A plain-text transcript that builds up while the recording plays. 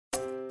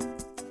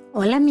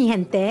Hola, mi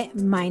gente.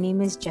 My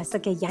name is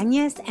Jessica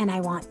Yanez, and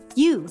I want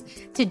you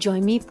to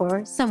join me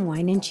for some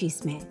Wine and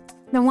Chisme.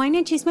 The Wine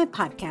and Chisme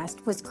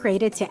podcast was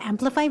created to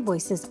amplify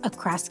voices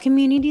across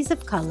communities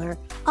of color,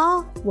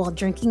 all while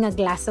drinking a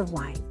glass of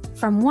wine.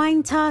 From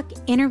wine talk,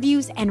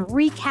 interviews, and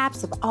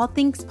recaps of all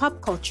things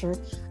pop culture,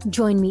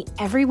 join me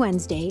every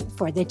Wednesday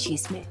for the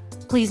Chisme.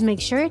 Please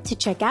make sure to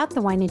check out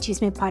the Wine and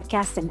Chisme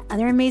podcast and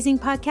other amazing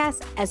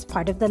podcasts as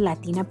part of the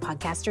Latina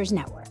Podcasters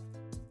Network.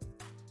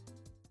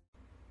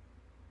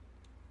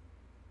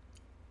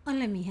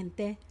 Hola, mi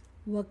gente.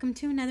 Welcome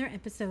to another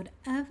episode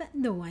of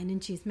the Wine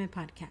and Chisme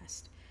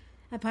podcast,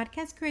 a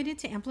podcast created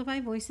to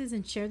amplify voices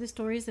and share the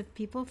stories of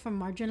people from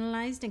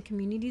marginalized and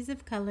communities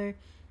of color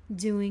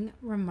doing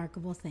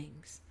remarkable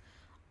things,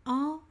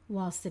 all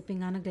while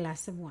sipping on a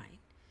glass of wine.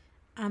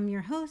 I'm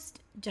your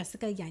host,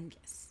 Jessica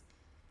Yanez.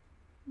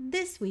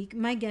 This week,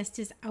 my guest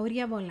is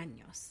Aurea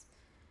Bolaños.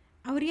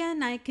 Aurea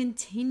and I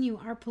continue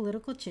our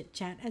political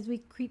chit-chat as we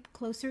creep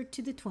closer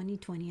to the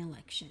 2020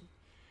 election.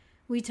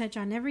 We touch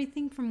on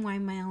everything from why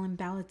mail-in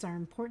ballots are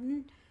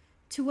important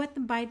to what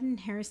the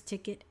Biden-Harris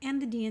ticket and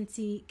the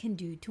DNC can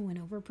do to win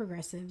over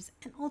progressives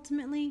and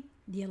ultimately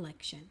the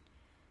election.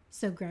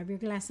 So grab your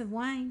glass of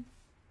wine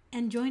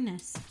and join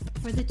us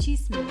for the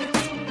Chisme.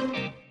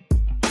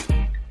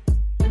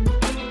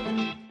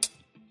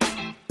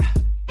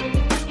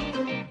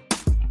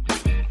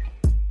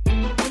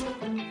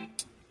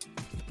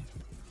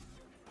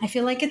 I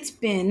feel like it's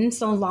been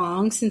so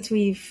long since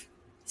we've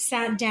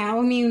sat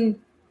down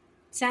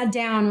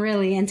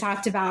really and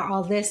talked about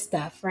all this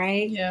stuff,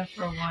 right? Yeah,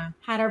 for a while.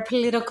 Had our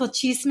political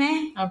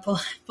chisme. Our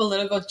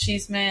political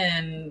chisme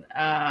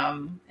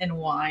and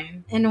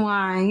wine. And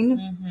wine.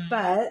 Mm-hmm.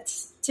 But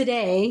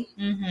today,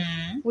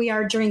 we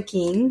are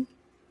drinking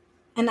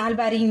an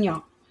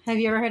Albarino. Have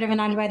you ever heard of an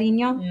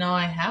Albarino? No,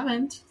 I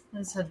haven't.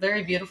 It's a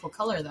very beautiful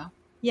color, though.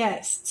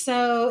 Yes.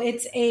 So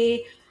it's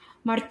a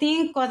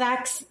Martin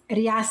Kodak's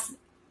Rias,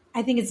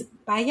 I think it's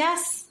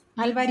Bayas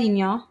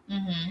Albarino.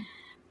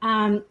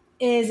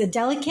 Is a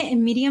delicate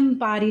and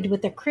medium-bodied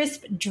with a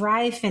crisp,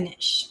 dry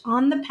finish.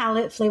 On the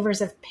palate, flavors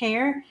of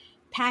pear,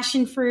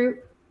 passion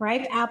fruit,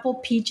 ripe apple,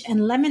 peach,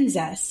 and lemon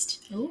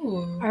zest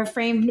are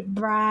framed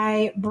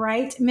by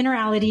bright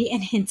minerality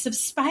and hints of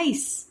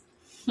spice.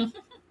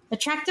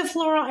 Attractive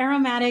floral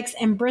aromatics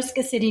and brisk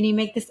acidity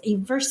make this a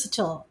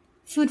versatile,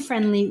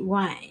 food-friendly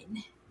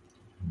wine.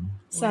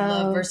 So, we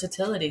love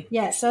versatility.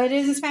 Yeah, so it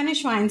is a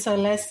Spanish wine, so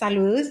let's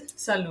salud.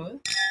 Salud.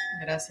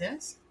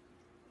 Gracias.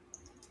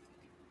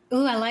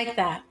 Ooh, I like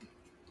that.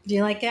 Do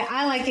you like it?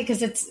 I like it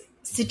because it's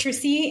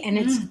citrusy and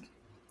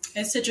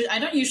it's citrus. I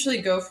don't usually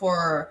go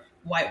for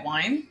white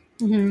wine,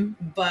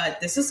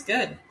 but this is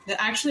good.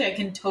 Actually, I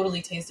can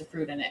totally taste the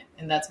fruit in it,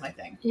 and that's my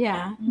thing.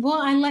 Yeah.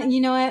 Well, you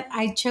know what?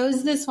 I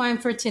chose this wine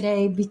for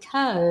today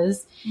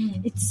because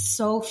it's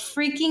so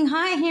freaking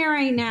hot here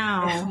right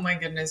now. Oh my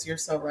goodness, you're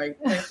so right.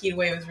 The heat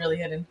wave is really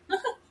hidden.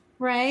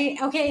 Right?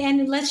 Okay,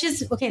 and let's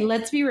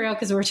be real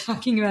because we're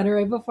talking about it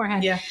right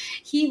beforehand. Yeah.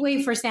 Heat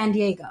wave for San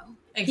Diego.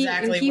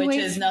 Exactly, which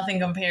is nothing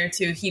compared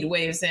to heat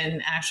waves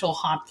in actual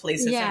hot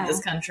places in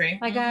this country.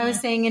 Like I was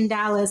saying in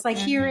Dallas, like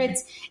here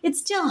it's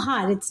still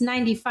hot. It's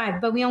 95,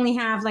 but we only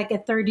have like a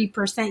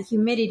 30%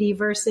 humidity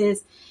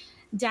versus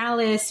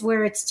Dallas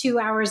where it's 2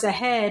 hours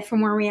ahead from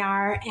where we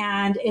are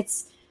and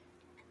it's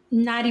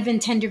not even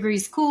 10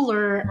 degrees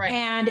cooler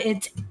and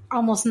it's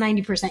almost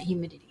 90%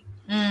 humidity.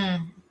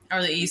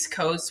 Or the East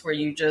Coast where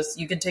you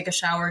can take a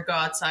shower, go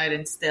outside,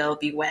 and still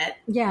be wet.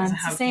 Yeah,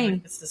 it's the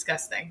same. It's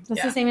disgusting.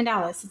 It's the same in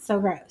Dallas. It's so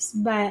gross.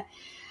 But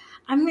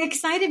I'm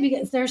excited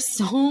because there's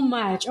so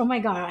much. Oh my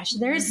gosh.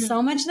 There's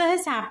so much that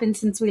has happened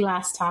since we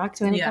last talked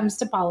when it comes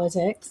to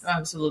politics.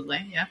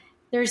 Absolutely, yeah.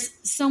 There's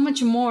so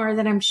much more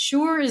that I'm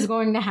sure is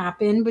going to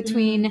happen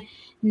between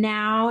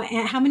now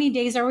and how many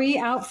days are we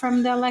out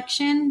from the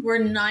election?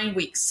 We're 9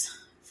 weeks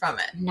from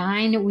it.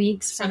 9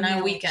 weeks from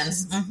 9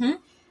 weekends.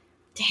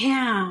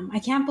 Damn, I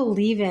can't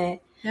belive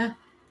it. Yeah.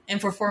 And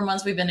for 4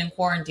 months, we've been in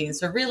quarantine.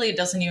 So really, it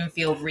doesn't even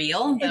feel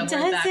real that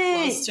we're that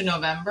close to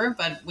November,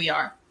 but we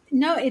are.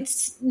 No,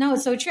 it's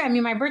so true. I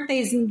mean, my birthday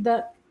is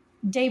the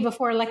day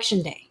before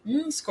Election Day.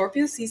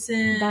 Scorpio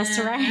season. That's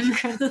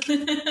right.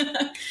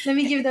 Let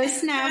me give those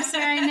snaps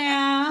right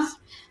now.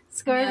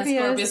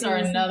 Scorpios are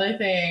another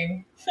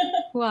thing.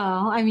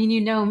 Well, I mean, you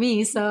know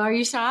me, so are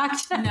you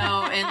shocked?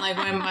 No, and like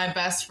one of my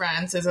best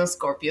friends is a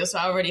Scorpio, so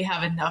I already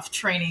have enough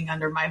training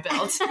under my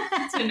belt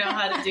to know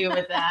how to deal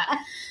with that.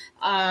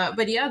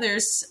 But yeah,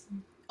 there's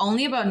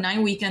only about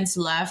 9 weekends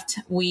left.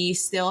 We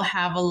still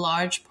have a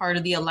large part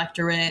of the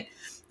electorate.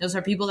 Those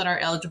are people that are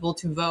eligible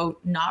to vote,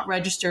 not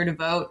registered to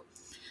vote.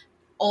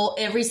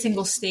 Every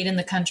single state in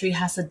the country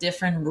has a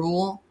different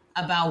rule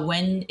about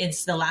when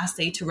it's the last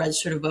day to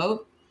register to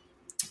vote.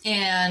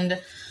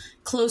 And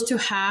close to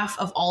half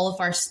of all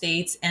of our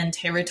states and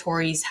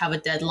territories have a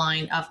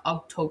deadline of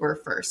October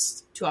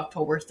 1st to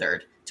October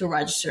 3rd to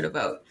register to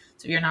vote.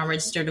 So if you're not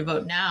registered to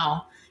vote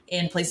now,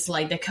 in places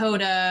like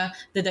Dakota,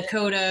 the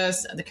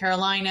Dakotas, the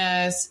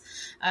Carolinas,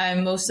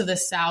 most of the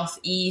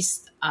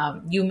Southeast,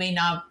 you may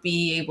not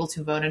be able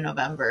to vote in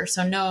November.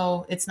 So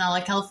no, it's not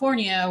like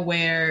California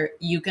where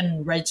you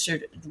can register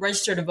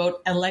to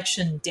vote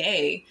election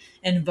day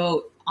and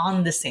vote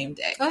on the same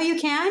day. Oh, you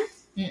can?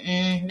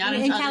 Not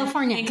in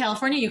California. In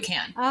California, you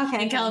can.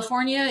 Okay. In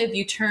California, if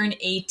you turn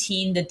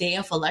 18 the day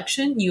of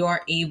election, you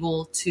are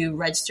able to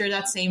register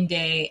that same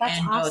day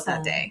and vote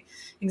that day.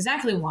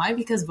 Exactly. Why?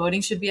 Because voting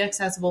should be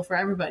accessible for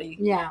everybody.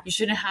 Yeah. You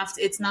shouldn't have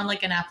to, it's not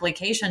like an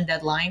application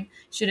deadline.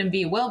 Shouldn't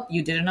be, well,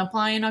 you didn't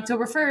apply on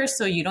October 1st,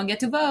 so you don't get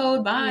to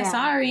vote. Bye. Yeah.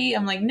 Sorry.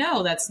 I'm like,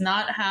 no, that's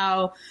not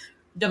how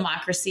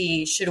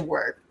democracy should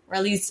work, or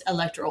at least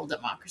electoral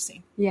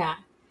democracy. Yeah.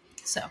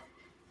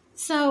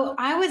 So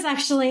I was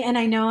actually, and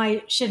I know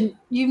I shouldn't,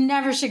 you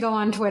never should go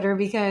on Twitter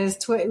because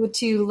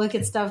to look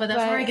at stuff. But that's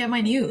where I get my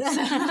news.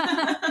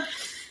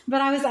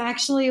 But I was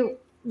actually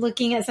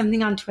looking at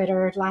something on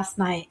Twitter last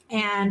night,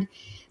 and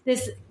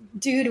this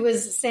dude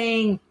was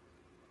saying,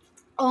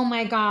 oh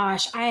my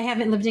gosh, I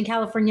haven't lived in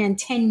California in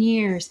 10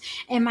 years,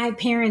 and my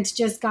parents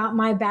just got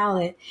my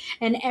ballot.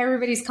 And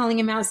everybody's calling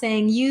him out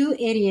saying, you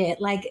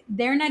idiot. Like,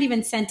 they're not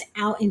even sent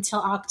out until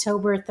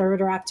October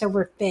 3rd or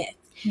October 5th.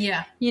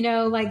 Yeah. You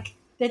know, like,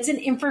 that's an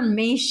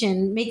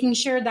information, making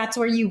sure that's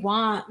where you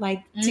want,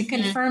 like, to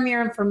confirm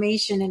your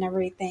information and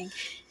everything.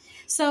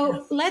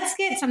 So let's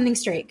get something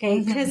straight,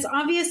 okay? Because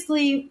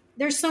obviously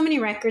there's so many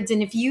records,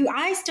 and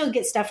I still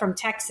get stuff from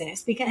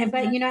Texas,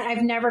 but you know,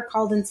 I've never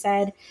called and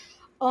said,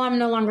 oh, I'm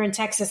no longer in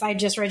Texas. I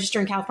just register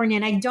in California,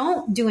 and I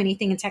don't do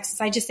anything in Texas.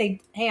 I just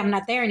say, hey, I'm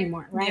not there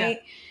anymore, right?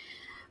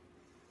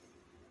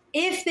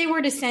 Yeah. If they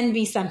were to send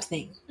me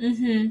something,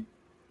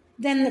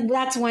 then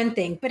that's one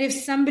thing. But if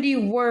somebody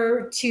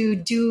were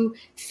to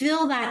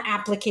fill that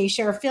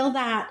application or fill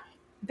that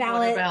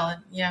ballot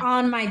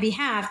on my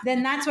behalf,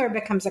 then that's where it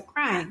becomes a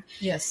crime.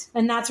 Yes.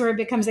 And that's where it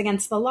becomes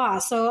against the law.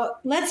 So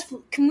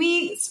can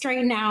we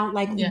straighten out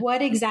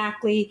what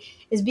exactly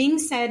is being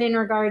said in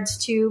regards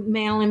to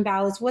mail-in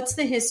ballots? What's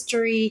the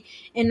history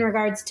in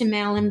regards to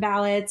mail-in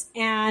ballots?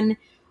 And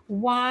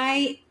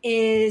why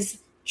is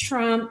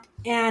Trump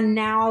and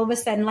now all of a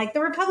sudden, like,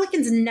 the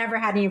Republicans never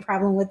had any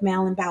problem with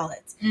mail-in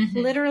ballots,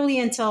 literally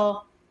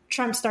until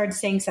Trump started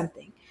saying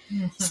something.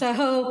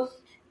 So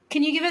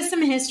can you give us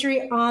some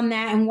history on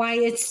that and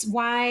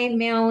why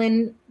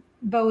mail-in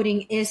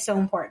voting is so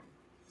important?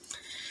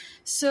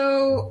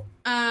 So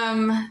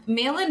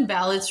mail-in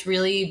ballots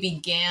really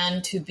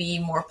began to be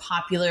more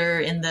popular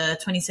in the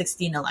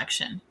 2016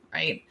 election,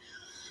 right?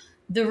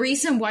 The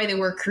reason why they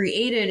were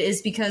created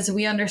is because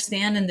we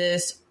understand in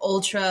this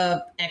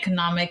ultra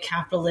economic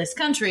capitalist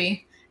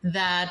country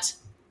that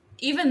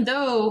even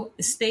though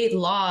state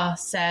law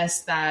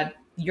says that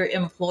your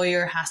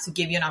employer has to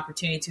give you an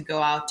opportunity to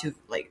go out to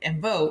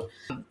and vote,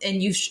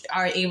 and you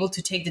are able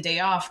to take the day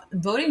off,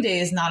 voting day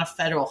is not a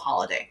federal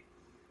holiday.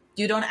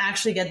 You don't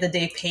actually get the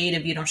day paid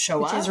if you don't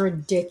show up. Which is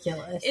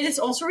ridiculous. It is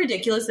also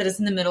ridiculous that it's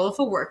in the middle of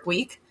a work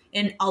week.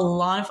 In a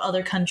lot of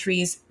other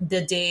countries,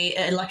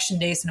 election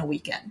day is in a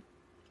weekend.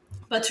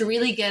 But to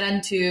really get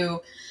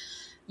into,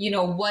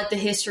 what the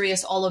history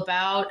is all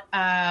about,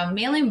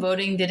 mail-in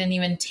voting didn't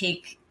even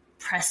take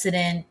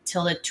precedent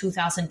till the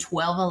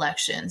 2012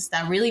 elections.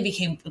 That really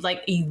became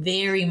a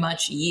very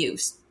much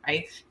used,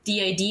 right?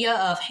 The idea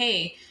of,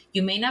 hey,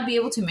 you may not be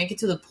able to make it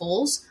to the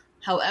polls.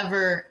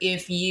 However,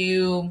 if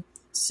you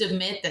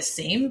submit the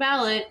same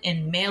ballot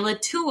and mail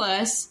it to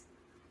us,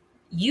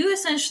 you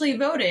essentially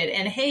voted,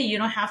 and hey, you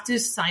don't have to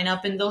sign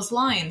up in those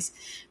lines.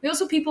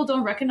 People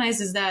don't recognize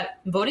is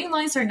that voting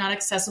lines are not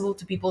accessible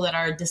to people that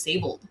are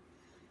disabled.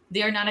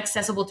 They are not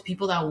accessible to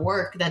people that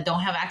work, that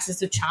don't have access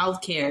to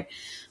childcare.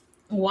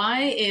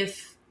 Why,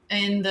 if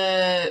in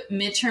the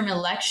midterm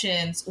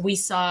elections, we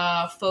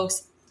saw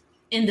folks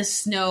in the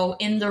snow,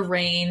 in the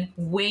rain,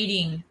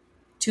 waiting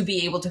to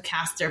be able to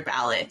cast their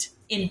ballot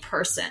in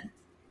person?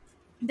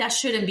 That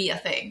shouldn't be a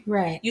thing.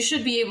 Right. You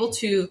should be able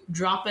to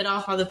drop it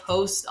off at the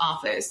post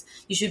office.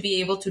 You should be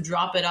able to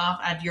drop it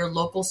off at your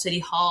local city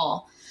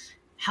hall.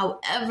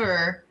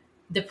 However,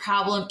 the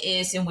problem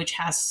is, in which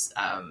has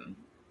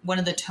one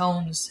of the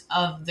tones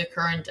of the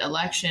current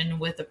election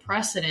with the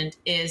precedent,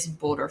 is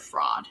voter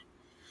fraud.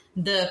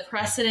 The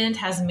precedent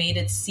has made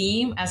it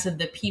seem as if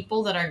the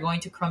people that are going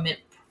to commit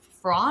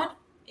fraud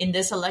in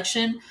this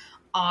election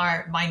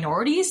are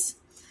minorities,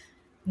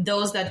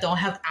 those that don't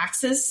have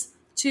access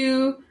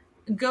to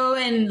go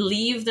and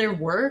leave their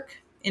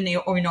work in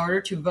order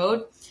to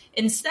vote,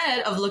 instead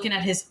of looking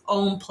at his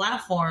own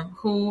platform,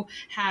 who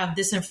have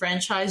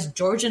disenfranchised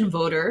Georgian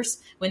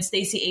voters. When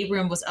Stacey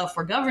Abrams was up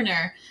for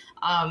governor,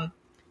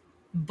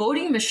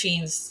 voting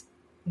machines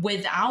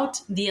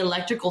without the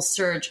electrical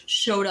surge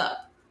showed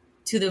up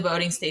to the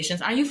voting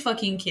stations. Are you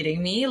fucking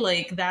kidding me?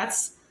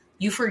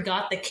 You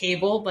forgot the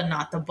cable but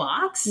not the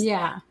box?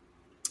 Yeah.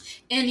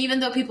 And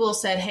even though people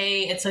said,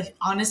 hey, it's an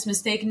honest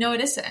mistake, no,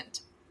 it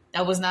isn't.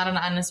 That was not an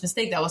honest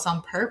mistake. That was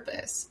on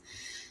purpose.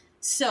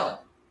 So,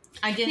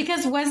 again,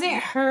 because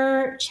wasn't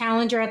her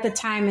challenger at the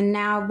time, and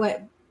now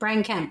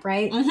Brian Kemp,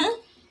 right?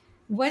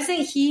 wasn't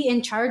he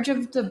in charge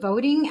of the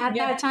voting at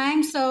that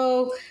time?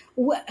 So,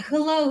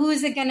 hello, who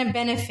is it going to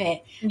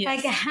benefit? Yes.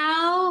 Like,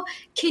 how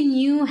can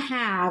you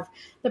have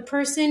the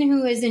person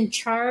who is in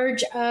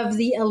charge of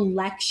the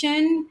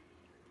election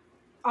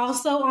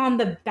also on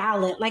the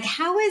ballot? Like,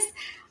 how is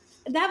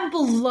that?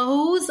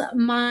 Blows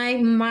my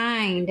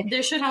mind.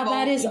 There should how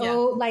that is.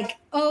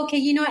 Okay,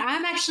 you know what?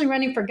 I'm actually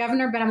running for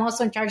governor, but I'm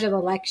also in charge of the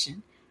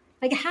election.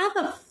 Like, how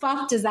the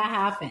fuck does that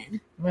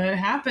happen? Well, it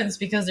happens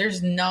because there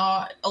is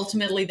no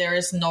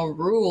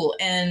rule.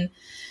 And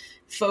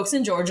folks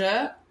in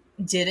Georgia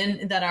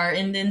that are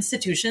in the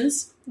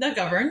institutions that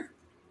govern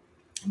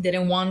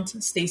didn't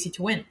want Stacey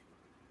to win.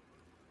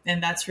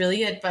 And that's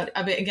really it. But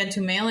again,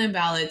 to mail-in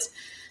ballots,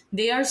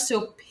 they are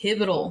so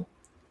pivotal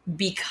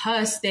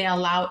because they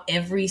allow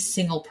every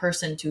single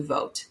person to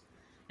vote.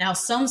 Now,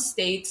 some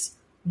states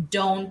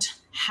won't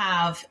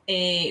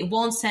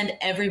send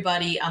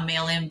everybody a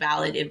mail-in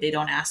ballot if they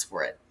don't ask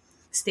for it.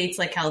 States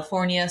like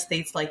California,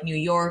 states like New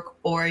York,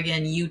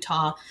 Oregon,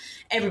 Utah,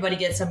 everybody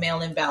gets a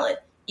mail-in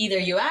ballot. Either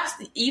you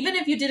ask, even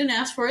if you didn't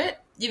ask for it,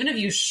 even if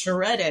you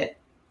shred it,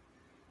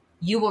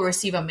 you will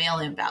receive a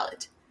mail-in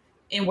ballot.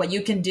 And what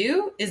you can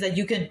do is that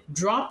you can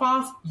drop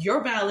off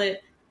your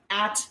ballot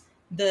at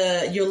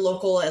your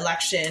local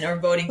election or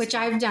voting, which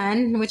I've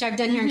done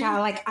here in Cal.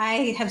 Like,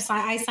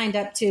 I signed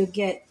up to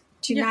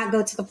not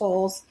go to the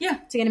polls, to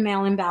get a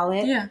mail-in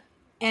ballot,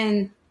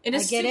 and I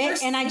get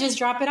it, and I just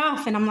drop it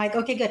off, and I'm like,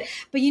 okay, good.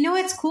 But you know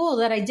what's cool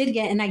that I did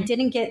get, and I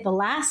didn't get the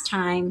last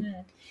time,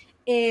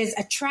 is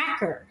a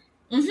tracker.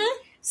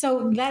 Mm-hmm.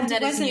 So that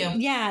wasn't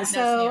new. Yeah.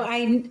 So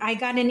I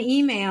got an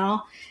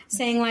email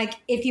saying, like,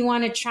 if you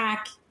want to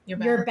track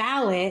your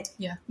ballot,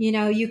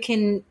 you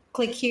can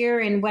click here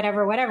and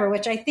whatever,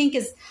 which I think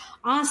is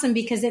awesome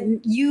because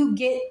you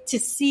get to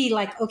see,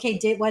 like, okay,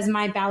 was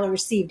my ballot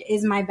received?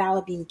 Is my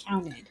ballot being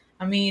counted?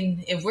 I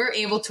mean, if we're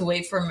able to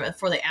wait for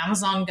the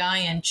Amazon guy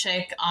and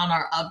check on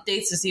our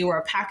updates to see where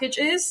a package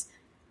is,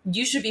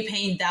 you should be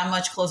paying that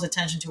much close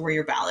attention to where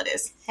your ballot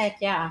is. Heck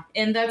yeah.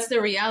 And that's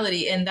the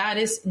reality. And that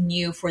is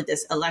new for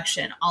this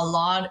election. A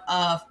lot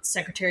of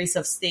secretaries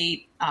of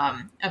state,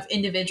 of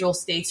individual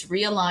states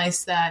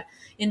realize that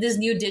in this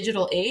new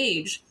digital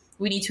age,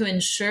 we need to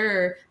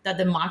ensure that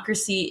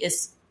democracy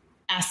is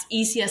as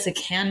easy as it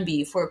can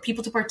be for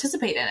people to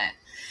participate in it.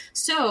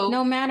 So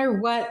no matter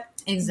what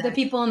the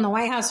people in the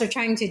White House are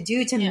trying to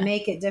do to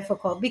make it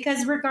difficult,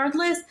 because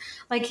regardless,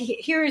 like,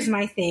 here is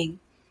my thing.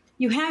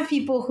 You have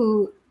people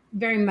who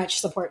very much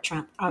support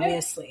Trump,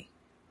 obviously.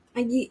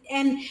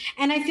 And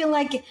I feel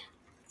like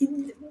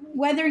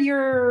whether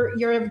you're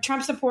a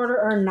Trump supporter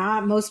or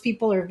not, most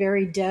people are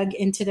very dug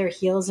into their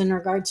heels in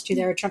regards to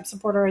they're a Trump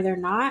supporter or they're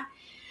not.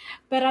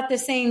 But at the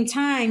same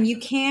time, you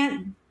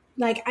can't,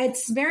 like,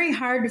 it's very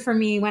hard for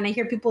me when I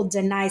hear people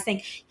deny,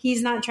 saying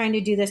he's not trying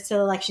to do this to the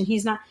election.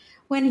 He's not,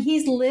 when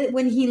he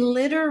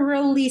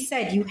literally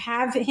said, you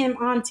have him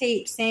on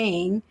tape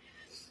saying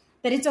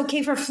that it's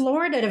okay for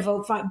Florida to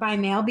vote by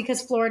mail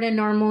because Florida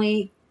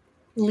normally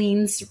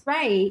leans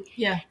right.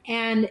 Yeah.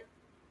 And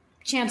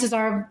chances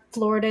are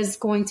Florida's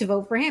going to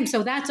vote for him.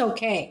 So that's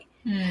okay.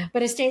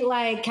 But a state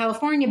like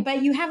California,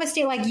 but you have a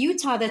state like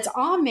Utah that's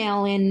all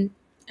mail-in.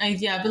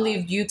 I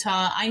believe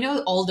Utah. I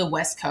know all the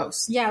West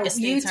Coast. Yeah,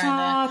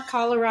 Utah,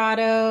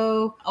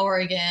 Colorado,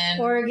 Oregon,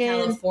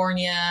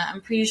 California. I'm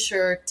pretty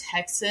sure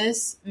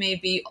Texas may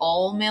be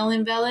all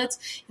mail-in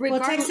ballots. Well,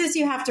 Texas,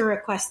 you have to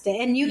request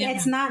it, and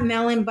it's not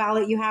mail-in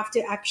ballot. You have to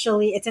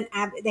actually.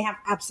 They have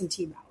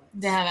absentee ballots.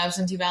 They have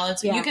absentee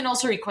ballots. Yeah. You can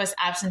also request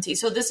absentee.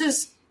 So this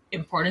is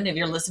important if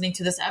you're listening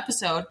to this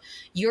episode.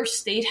 Your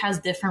state has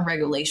different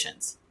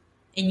regulations.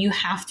 And you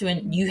have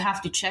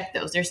to check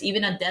those. There's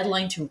even a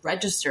deadline to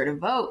register to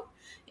vote.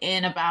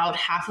 In about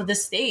half of the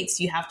states,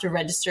 you have to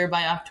register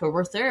by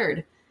October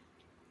 3rd.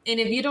 And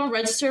if you don't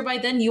register by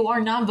then, you are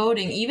not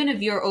voting, even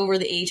if you're over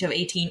the age of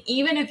 18,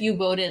 even if you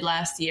voted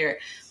last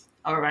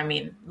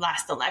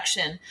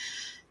election.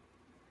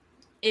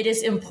 It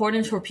is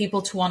important for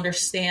people to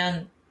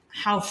understand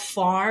how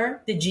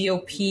far the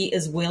GOP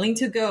is willing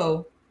to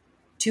go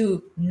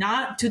to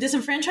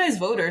disenfranchise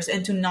voters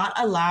and to not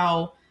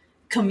allow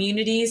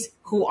communities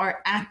who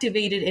are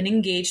activated and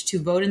engaged to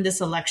vote in this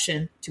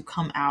election to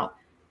come out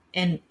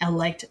and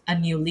elect a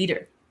new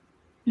leader.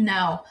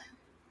 Now,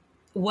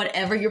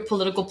 whatever your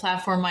political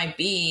platform might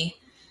be,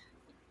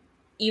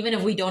 even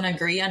if we don't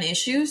agree on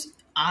issues,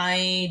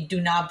 I do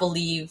not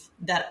believe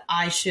that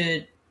I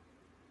should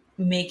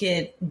make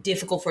it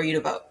difficult for you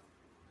to vote.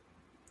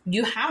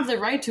 You have the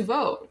right to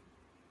vote.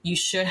 You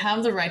should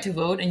have the right to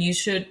vote, and you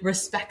should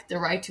respect the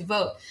right to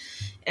vote.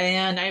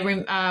 And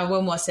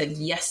when was it?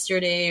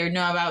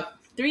 About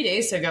 3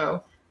 days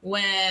ago,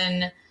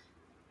 when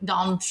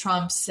Donald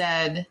Trump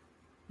said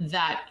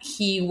that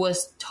he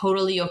was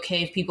totally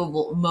okay if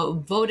people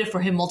voted for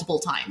him multiple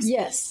times.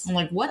 Yes. I'm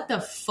like, what the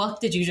fuck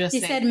did you just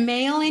say? He said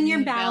mail in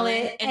your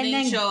ballot and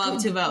then show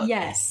up to vote.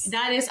 Yes.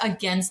 That is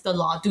against the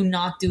law. Do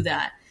not do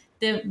that.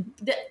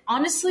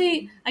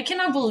 Honestly, I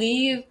cannot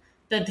believe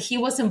that he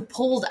wasn't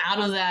pulled out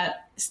of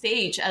that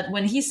stage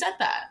when he said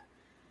that.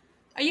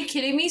 Are you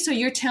kidding me? So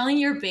you're telling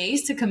your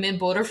base to commit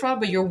voter fraud,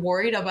 but you're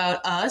worried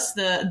about us,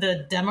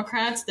 the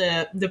Democrats,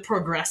 the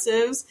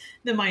progressives,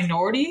 the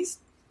minorities?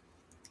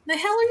 The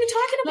hell are you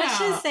talking about? Let's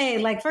just say,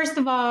 like, first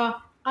of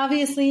all,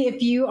 obviously,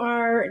 if you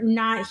are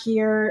not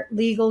here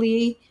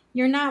legally,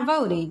 you're not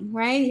voting,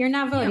 right? You're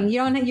not voting.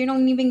 Yeah. You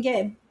don't even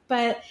get.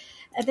 But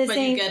at the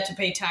same, you get to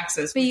pay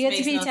taxes. But you get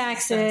to pay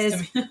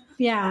taxes.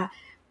 Yeah.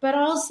 But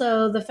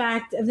also, the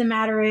fact of the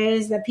matter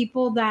is that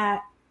people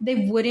that they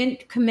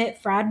wouldn't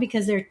commit fraud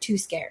because they're too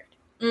scared.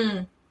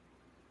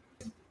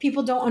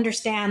 People don't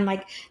understand,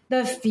 like,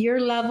 the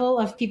fear level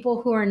of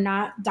people who are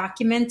not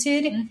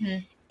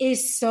documented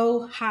is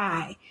so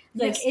high.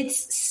 Like,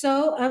 it's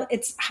so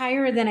it's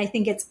higher than I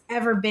think it's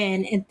ever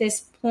been at this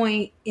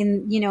point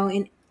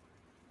in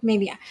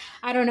maybe,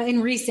 I don't know,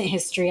 in recent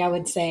history, I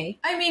would say.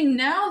 I mean,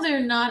 now they're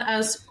not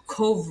as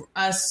covert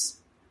as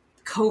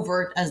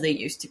they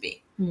used to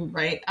be,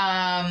 right?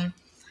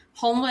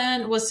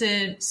 Homeland was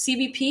in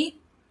CBP,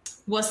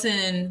 was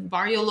in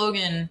Barrio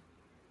Logan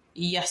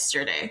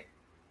yesterday,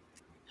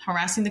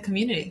 harassing the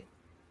community.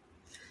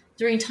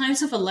 During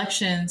times of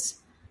elections,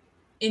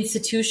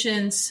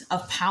 institutions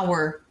of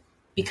power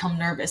become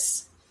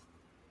nervous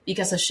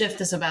because a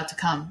shift is about to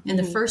come. And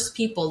the first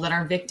people that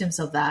are victims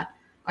of that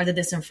are the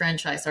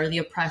disenfranchised, are the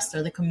oppressed,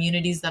 are the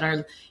communities that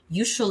are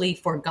usually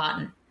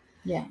forgotten.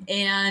 Yeah.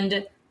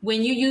 And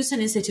when you use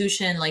an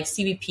institution like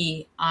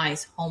CBP,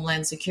 ICE,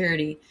 Homeland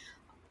Security.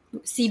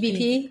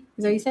 CBP? Is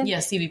that what you said? Yeah,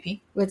 CBP.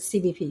 What's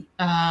CBP?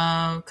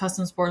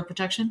 Customs Border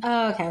Protection.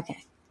 Oh,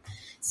 okay.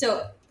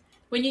 So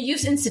when you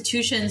use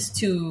institutions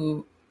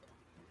to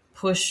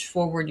push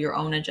forward your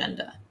own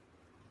agenda,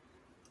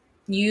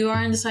 you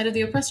are on the side of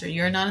the oppressor.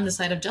 You're not on the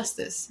side of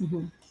justice.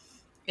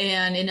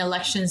 And in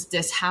elections,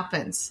 this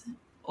happens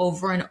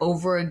over and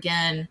over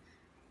again,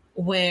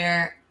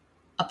 where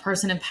a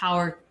person in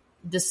power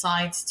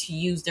decides to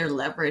use their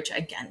leverage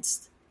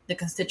against the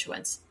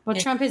constituents. Well,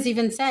 Trump has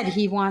even said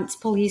he wants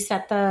police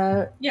at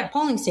the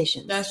polling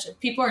stations.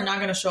 People are not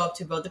going to show up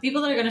to vote. The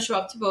people that are going to show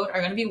up to vote are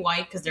going to be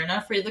white because they're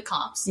not afraid of the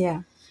cops.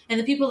 Yeah. And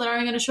the people that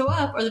aren't going to show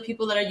up are the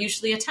people that are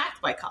usually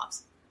attacked by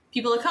cops.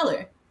 People of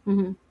color.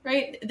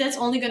 Right? That's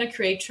only going to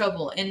create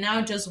trouble. And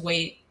now just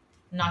wait,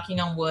 knocking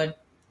on wood,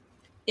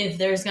 if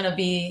there's going to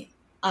be,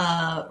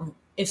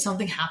 if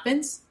something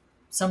happens,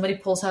 somebody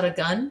pulls out a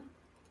gun,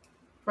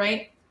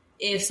 right?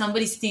 If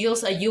somebody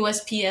steals a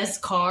USPS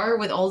car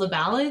with all the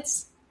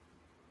ballots,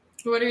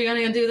 what are you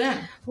going to do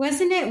then? Was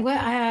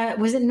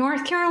it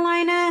North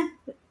Carolina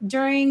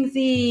during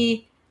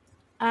the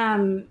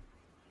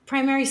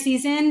primary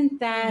season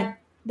that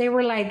they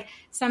were like,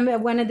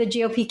 one of the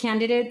GOP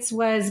candidates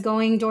was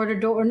going door to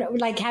door,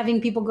 like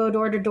having people go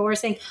door to door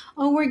saying,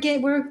 "Oh, we're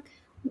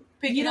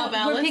picking up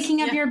ballots. We're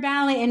picking up your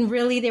ballot," and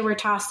really they were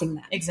tossing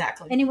them.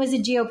 Exactly. And it was a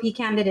GOP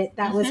candidate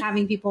that was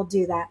having people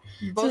do that.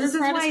 Voter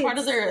fraud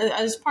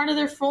is part of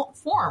their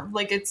form.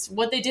 Like, it's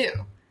what they do.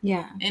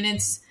 Yeah. And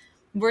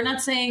we're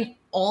not saying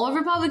all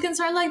Republicans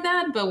are like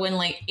that, but when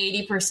like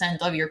 80%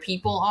 of your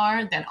people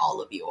are, then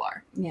all of you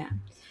are. Yeah.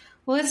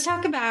 Well, let's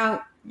talk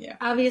about,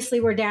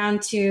 obviously we're down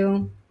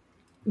to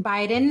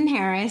Biden and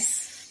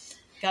Harris.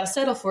 Gotta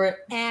settle for it.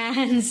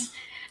 And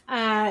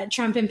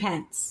Trump and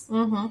Pence.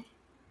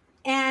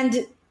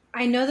 And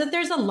I know that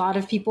there's a lot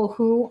of people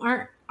who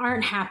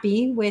aren't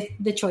happy with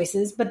the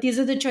choices, but these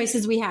are the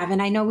choices we have.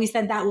 And I know we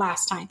said that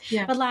last time.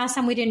 Yeah. But last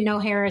time we didn't know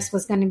Harris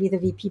was going to be the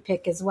VP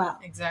pick as well.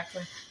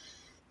 Exactly.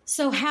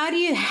 So how do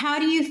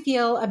you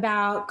feel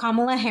about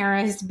Kamala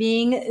Harris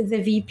being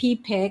the VP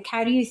pick?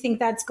 How do you think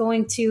that's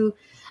going to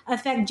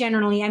affect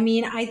generally? I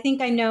mean, I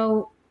think I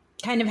know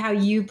kind of how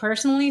you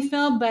personally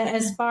feel, but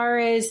as far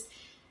as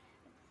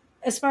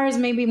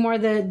maybe more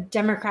the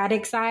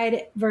Democratic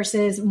side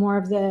versus more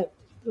of the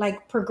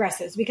like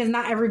progressives, because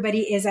not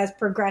everybody is as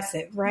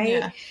progressive, right?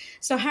 Yeah.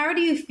 So how do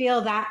you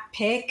feel that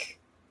pick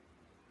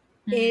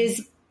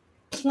is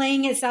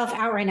playing itself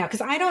out right now?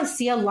 Because I don't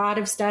see a lot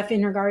of stuff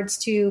in regards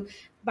to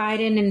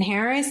Biden and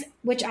Harris,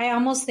 which I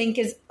almost think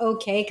is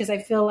okay, because I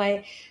feel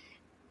like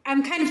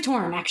I'm kind of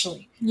torn,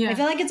 actually. Yeah. I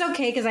feel like it's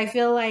okay because I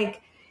feel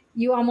like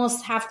you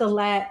almost have to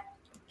let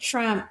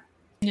Trump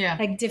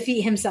like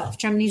defeat himself.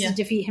 Trump needs to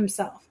defeat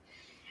himself.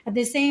 At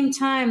the same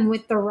time,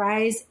 with the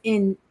rise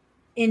in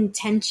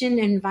tension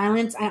and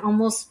violence, I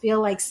almost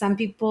feel like some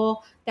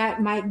people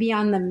that might be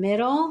on the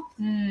middle,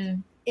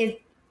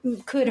 it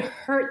could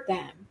hurt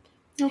them.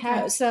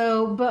 Okay.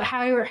 But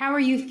how are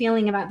you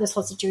feeling about this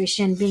whole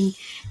situation?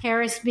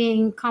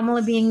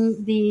 Kamala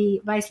being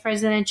the vice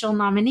presidential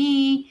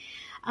nominee,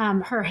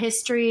 her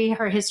history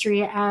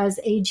as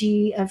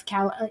AG of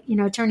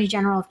Attorney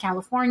General of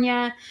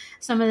California,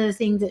 some of the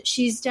things that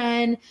she's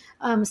done.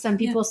 Some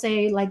people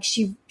say like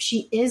she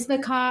is the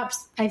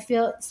cops. I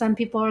feel some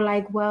people are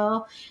like,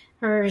 well,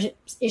 her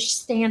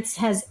stance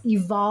has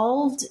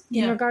evolved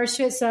in regards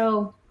to it.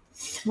 So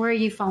where are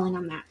you falling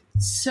on that?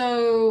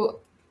 So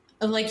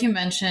like you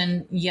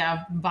mentioned,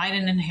 yeah,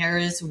 Biden and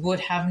Harris would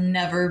have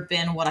never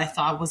been what I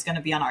thought was going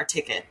to be on our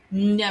ticket.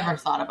 Never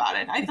thought about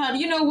it. I thought,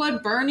 you know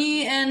what,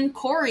 Bernie and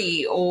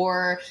Cory,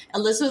 or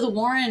Elizabeth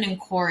Warren and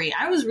Cory.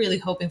 I was really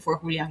hoping for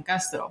Julian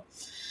Castro.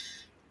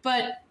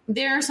 But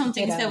there are some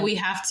things that we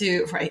have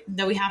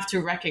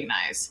to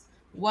recognize.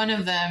 One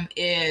of them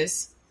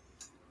is,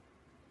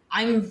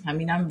 I'm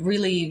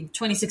really,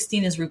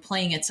 2016 is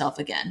replaying itself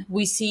again.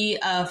 We see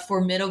a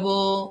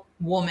formidable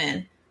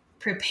woman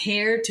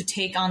prepared to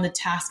take on the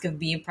task of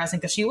being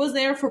president, because she was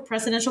there for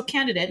presidential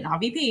candidate, not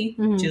VP.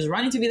 Mm-hmm. She was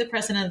running to be the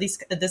president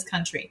of this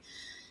country.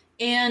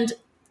 And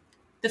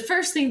the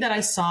first thing that I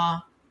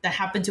saw that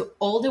happened to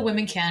all the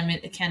women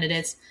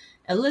candidates,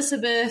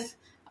 Elizabeth,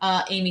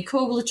 Amy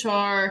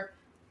Klobuchar,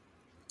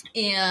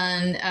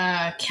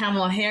 and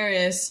Kamala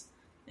Harris,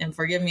 and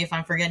forgive me if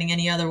I'm forgetting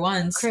any other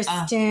ones.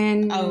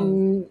 Kristen,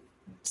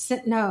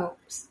 no,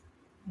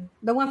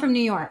 the one from New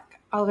York.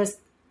 All of us.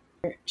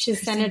 She's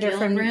Kristen senator Gillibrand?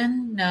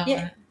 from No.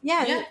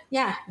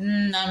 Yeah.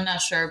 I'm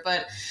not sure,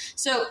 but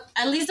so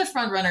at least the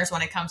front runners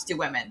when it comes to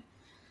women,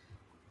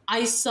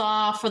 I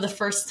saw for the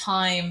first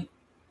time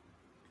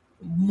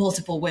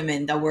multiple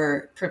women that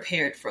were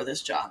prepared for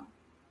this job,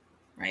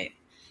 right?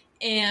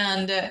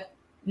 And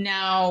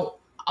now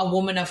a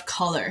woman of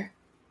color,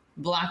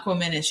 Black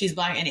woman, and she's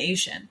Black and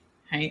Asian,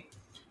 right?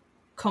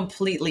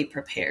 Completely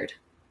prepared.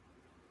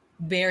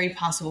 Very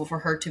possible for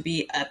her to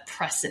be a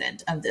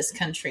president of this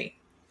country.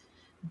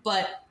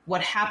 But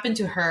what happened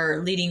to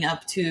her leading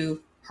up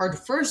to her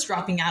first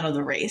dropping out of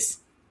the race,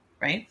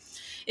 right,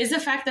 is the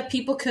fact that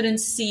people couldn't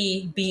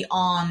see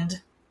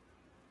beyond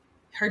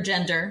her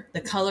gender,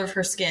 the color of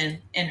her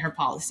skin, and her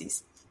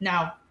policies.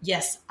 Now,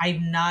 yes, I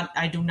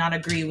do not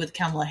agree with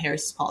Kamala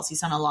Harris's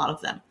policies on a lot of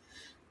them.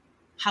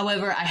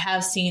 However, I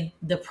have seen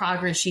the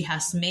progress she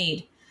has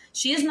made.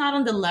 She is not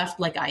on the left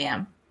like I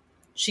am.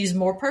 She's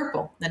more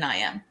purple than I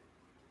am.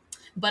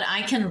 But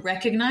I can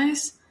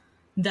recognize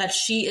that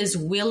she is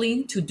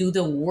willing to do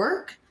the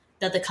work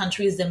that the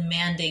country is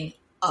demanding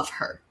of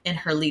her in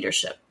her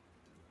leadership.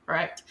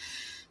 Correct?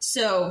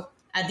 So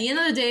at the end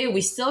of the day,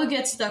 we still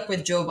get stuck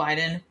with Joe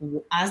Biden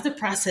as the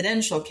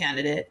presidential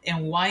candidate.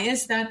 And why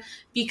is that?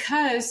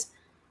 Because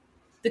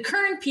the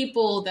current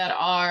people that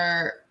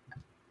are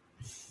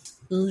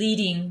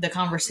leading the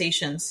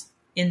conversations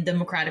in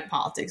Democratic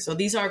politics, so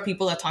these are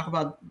people that talk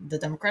about the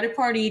Democratic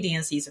Party,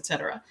 DNCs,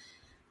 etc.,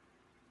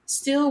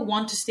 still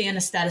want to stay in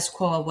a status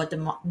quo of what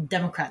the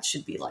Democrats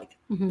should be like,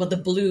 what the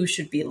blue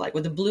should be like,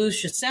 what the blue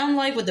should sound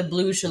like, what the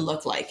blue should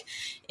look like.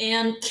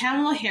 And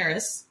Kamala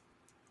Harris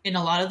and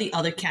a lot of the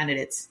other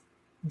candidates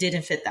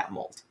didn't fit that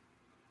mold.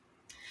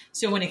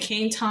 So when it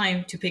came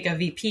time to pick a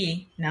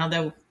VP, now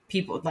that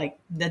people like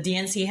the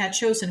DNC had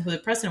chosen who the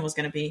president was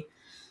going to be,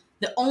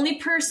 the only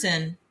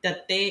person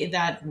that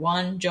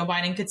Joe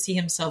Biden could see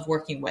himself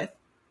working with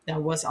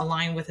that was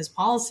aligned with his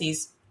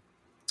policies,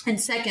 and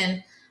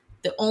second,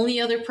 the only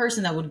other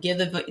person that would give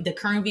the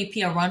current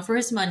VP a run for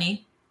his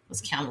money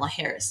was Kamala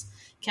Harris.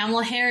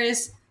 Kamala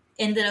Harris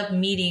ended up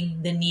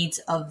meeting the needs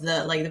of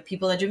the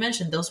people that you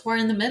mentioned, those who are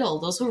in the middle,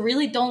 those who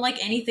really don't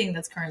like anything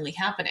that's currently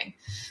happening.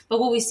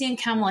 But what we see in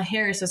Kamala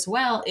Harris as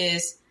well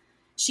is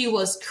she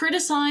was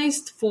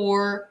criticized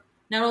for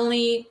not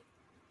only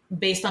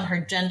based on her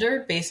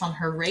gender, based on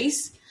her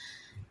race,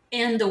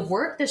 and the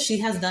work that she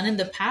has done in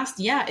the past.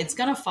 Yeah, it's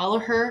going to follow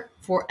her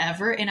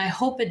forever. And I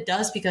hope it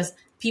does, because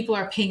people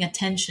are paying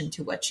attention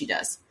to what she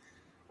does.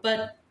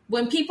 But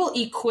when people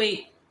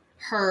equate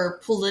her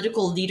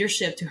political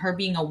leadership to her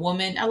being a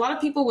woman, a lot of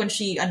people, when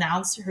she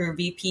announced her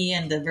VP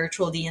and the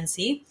virtual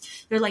DNC,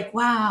 they're like,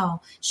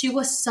 wow, she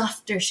was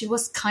softer, she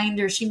was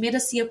kinder, she made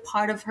us see a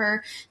part of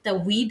her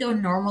that we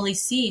don't normally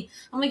see.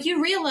 I'm like,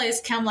 you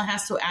realize Kamala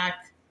has to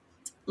act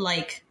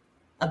like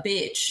a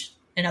bitch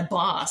and a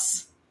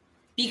boss,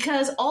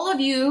 because all of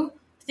you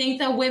think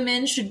that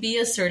women should be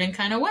a certain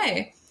kind of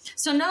way.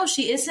 So no,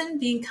 she isn't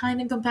being kind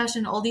and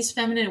compassionate, all these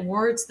feminine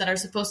words that are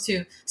supposed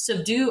to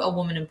subdue a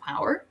woman in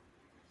power.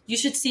 You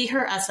should see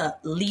her as a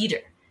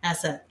leader,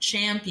 as a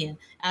champion,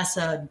 as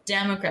a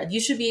Democrat. You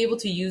should be able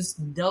to use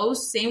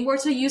those same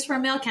words you use for a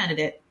male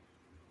candidate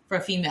for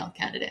a female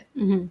candidate.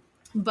 Mm-hmm.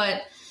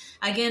 But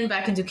again,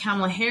 back into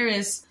Kamala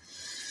Harris,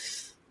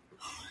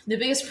 the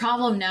biggest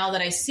problem now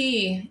that I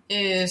see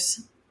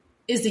is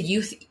the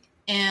youth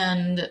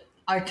and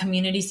our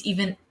communities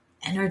even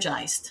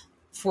energized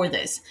for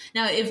this.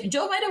 Now, if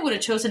Joe Biden would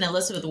have chosen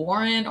Elizabeth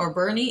Warren or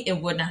Bernie, it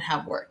would not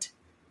have worked.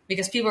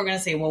 Because people are going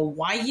to say, well,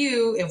 why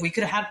you? If we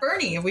could have had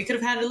Bernie, if we could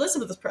have had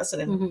Elizabeth as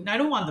president, mm-hmm. I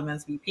don't want them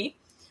as VP.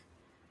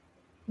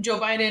 Joe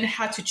Biden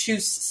had to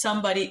choose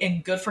somebody,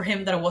 and good for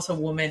him that it was a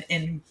woman,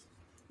 and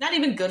not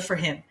even good for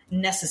him,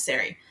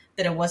 necessary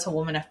that it was a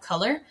woman of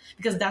color,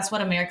 because that's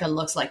what America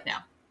looks like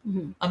now.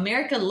 Mm-hmm.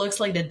 America looks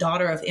like the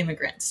daughter of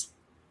immigrants.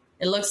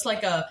 It looks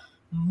like a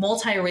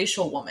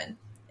multiracial woman.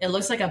 It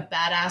looks like a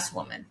badass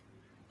woman.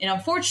 And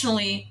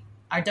unfortunately,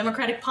 our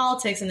democratic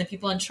politics and the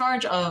people in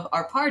charge of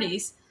our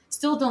parties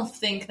still don't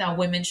think that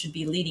women should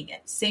be leading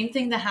it. Same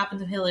thing that happened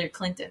to Hillary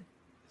Clinton.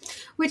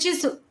 Which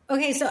is,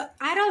 okay, so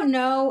I don't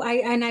know,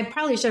 I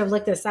probably should have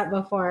looked this up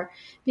before,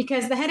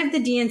 because the head of the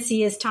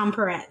DNC is Tom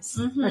Perez,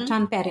 or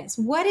Tom Perez.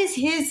 What is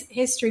his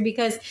history?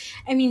 Because,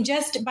 I mean,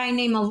 just by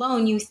name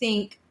alone, you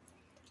think,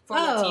 For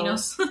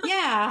Latinos.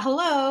 yeah,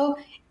 hello.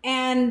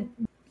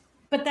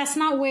 But that's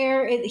not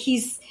where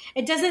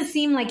it doesn't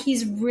seem like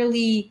he's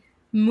really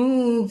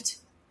moved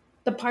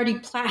the party,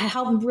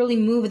 helped really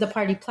move the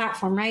party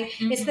platform, right?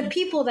 Mm-hmm. It's the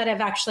people that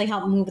have actually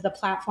helped move the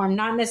platform,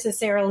 not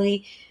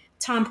necessarily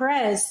Tom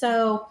Perez.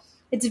 So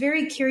it's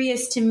very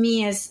curious to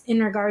me as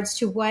in regards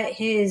to what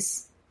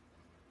his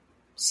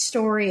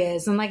story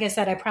is. And like I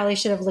said, I probably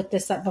should have looked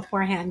this up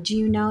beforehand. Do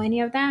you know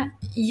any of that?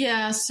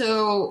 Yeah.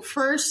 So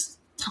first,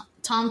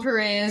 Tom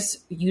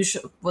Perez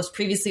was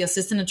previously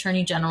Assistant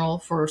Attorney General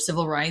for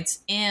Civil Rights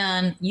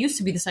and used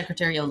to be the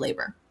Secretary of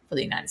Labor for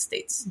the United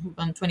States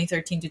from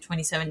 2013 to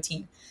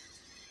 2017.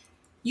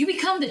 You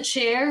become the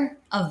chair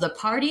of the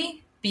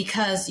party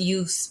because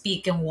you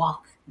speak and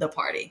walk the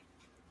party.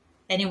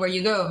 Anywhere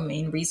you go,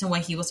 main reason why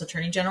he was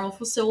Attorney General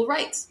for Civil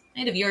Rights.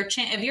 And if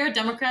you're a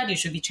Democrat, you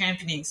should be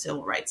championing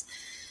civil rights.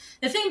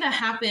 The thing that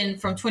happened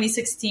from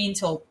 2016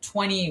 till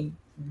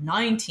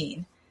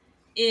 2019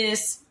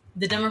 is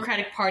the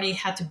Democratic Party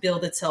had to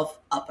build itself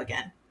up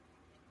again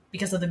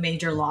because of the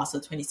major loss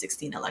of the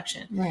 2016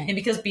 election. Right. And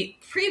because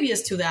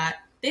previous to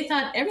that, they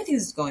thought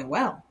everything's going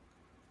well.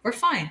 We're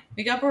fine.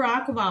 We got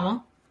Barack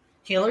Obama.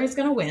 Hillary's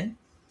going to win.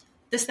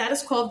 The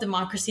status quo of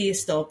democracy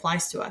still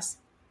applies to us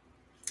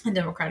and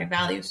democratic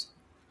values.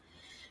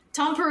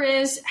 Tom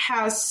Perez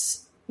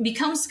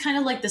becomes kind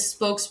of like the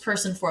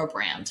spokesperson for a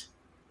brand,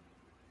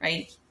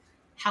 right?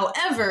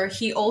 However,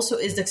 he also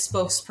is the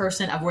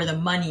spokesperson of where the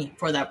money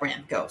for that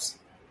brand goes.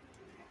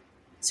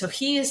 So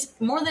he is,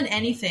 more than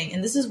anything,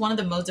 and this is one of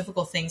the most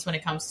difficult things when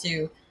it comes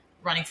to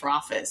running for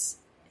office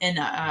and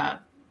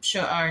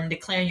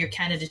declaring your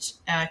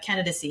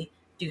candidacy,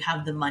 do you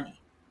have the money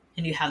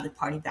and you have the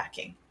party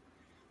backing.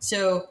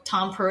 So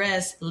Tom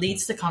Perez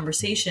leads the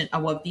conversation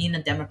of what being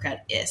a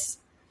Democrat is.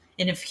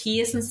 And if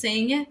he isn't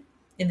saying it,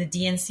 and the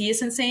DNC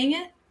isn't saying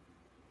it,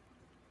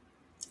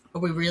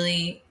 are we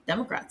really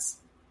Democrats?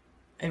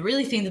 I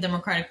really think the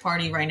Democratic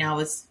Party right now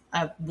is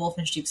a wolf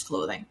in sheep's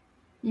clothing.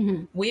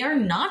 Mm-hmm. We are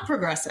not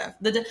progressive.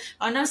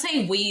 I'm not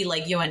saying we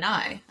like you and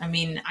I. I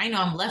mean, I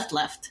know I'm left.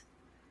 But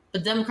the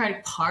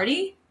Democratic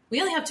Party, we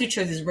only have two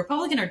choices,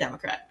 Republican or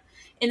Democrat.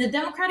 And the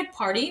Democratic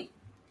Party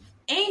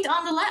ain't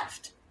on the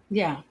left.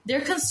 Yeah.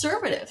 They're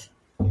conservative.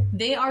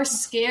 They are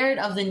scared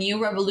of the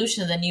new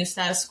revolution, the new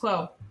status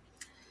quo.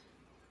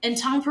 And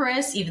Tom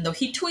Perez, even though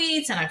he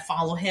tweets and I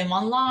follow him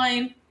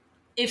online,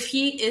 if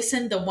he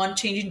isn't the one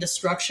changing the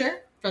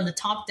structure from the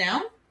top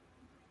down,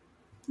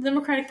 the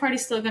Democratic Party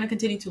is still going to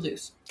continue to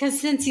lose.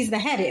 Because since he's the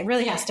head, it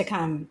really has to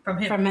come from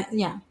him.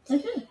 Yeah.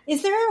 Mm-hmm.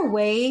 Is there a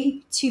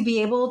way to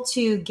be able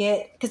to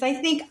get, because I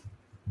think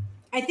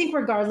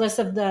regardless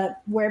of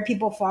where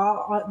people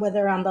fall,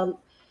 whether on the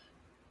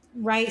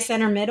right,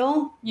 center,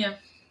 middle, yeah,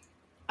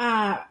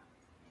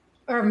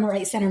 or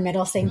right, center,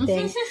 middle, same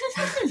thing,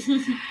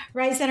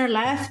 right, center,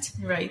 left,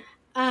 right.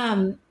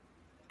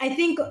 I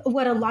think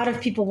what a lot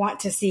of people want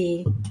to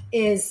see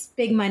is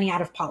big money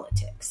out of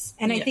politics.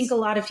 And yes. I think a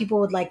lot of people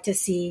would like to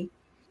see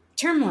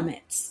term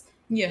limits.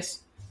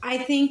 Yes. I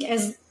think I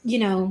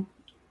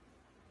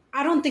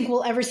don't think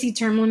we'll ever see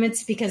term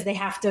limits because they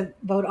have to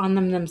vote on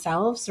them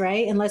themselves,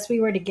 right? Unless we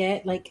were to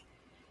get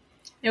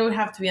it would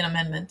have to be an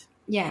amendment.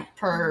 Yeah.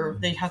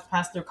 They have to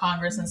pass through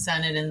Congress and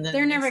Senate. And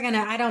then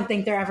I don't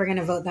think they're ever going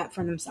to vote that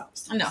for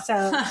themselves. No.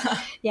 So,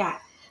 yeah.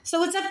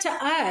 So it's up to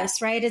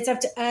us, right? It's up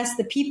to us,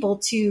 the people,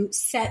 to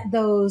set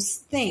those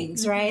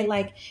things, mm-hmm. right?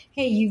 Like,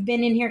 hey, you've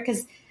been in here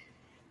because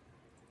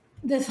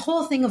this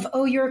whole thing of,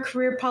 oh, you're a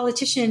career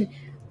politician,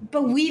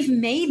 but we've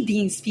made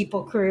these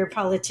people career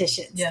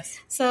politicians. Yes.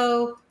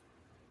 So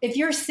if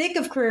you're sick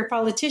of career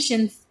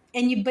politicians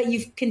but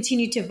you've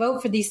continued to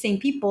vote for these same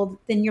people,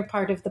 then you're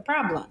part of the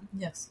problem.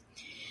 Yes.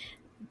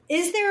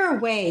 Is there a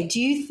way? Do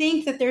you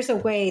think that there's a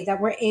way that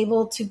we're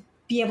able to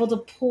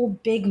pull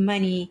big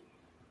money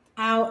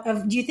out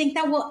of, do you think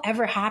that will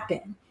ever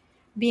happen?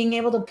 Being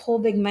able to pull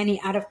big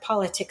money out of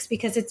politics,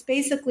 because it's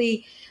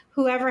basically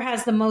whoever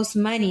has the most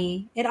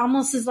money. It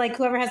almost is like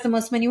whoever has the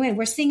most money win.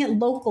 We're seeing it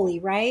locally,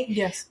 right?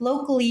 Yes.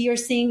 Locally, you're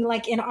seeing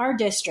like in our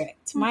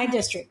district, mm-hmm. my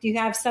district, you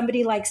have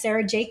somebody like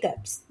Sarah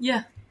Jacobs.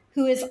 Yeah.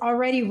 Who is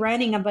already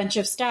running a bunch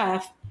of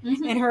stuff,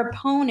 mm-hmm. and her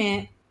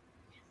opponent,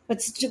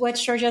 what's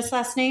Georgette's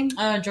last name?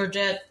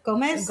 Georgette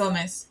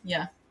Gomez.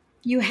 Yeah.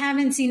 You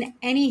haven't seen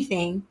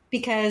anything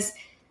because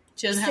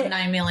she doesn't have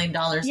 $9 million.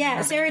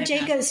 Yeah, Sarah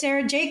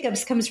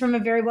Jacobs comes from a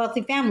very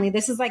wealthy family.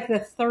 This is like the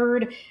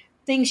third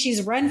thing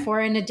she's run for,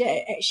 and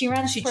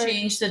she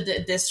changed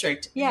the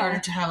district in order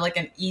to have like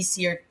an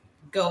easier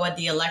go at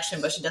the election,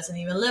 but she doesn't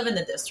even live in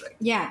the district.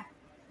 Yeah.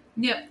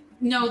 Yep.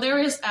 No, there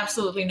is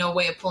absolutely no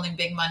way of pulling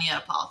big money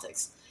out of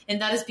politics,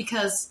 and that is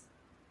because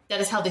that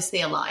is how they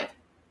stay alive.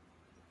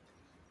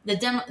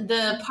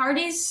 The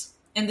parties,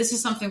 and this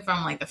is something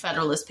from like the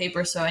Federalist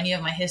Papers, so any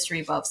of my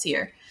history buffs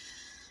here.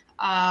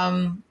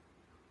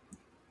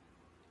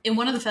 in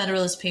one of the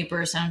Federalist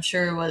Papers, I'm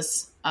sure it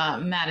was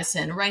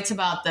Madison, writes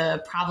about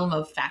the problem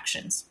of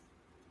factions.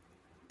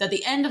 That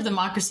the end of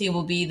democracy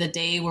will be the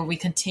day where we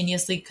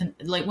continuously,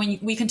 when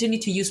we continue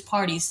to use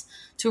parties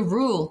to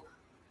rule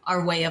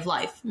our way of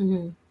life.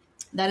 Mm-hmm.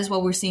 That is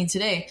what we're seeing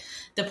today.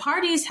 The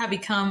parties have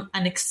become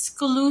an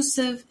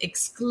exclusive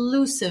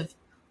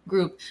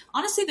group.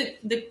 Honestly,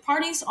 the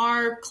parties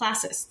are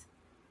classist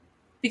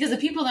because the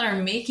people that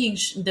are making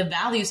the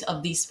values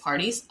of these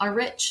parties are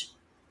rich.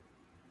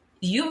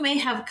 You may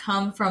have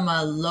come from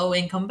a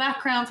low-income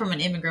background, from an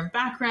immigrant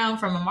background,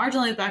 from a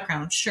marginalized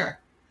background, sure.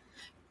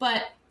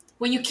 But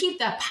when you keep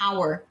that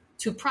power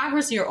to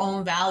progress your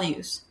own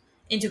values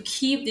and to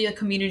keep the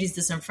communities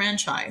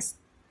disenfranchised,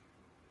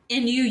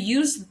 and you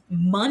use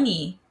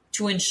money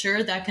to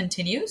ensure that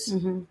continues,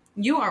 mm-hmm.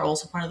 you are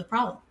also part of the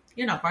problem.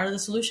 You're not part of the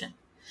solution.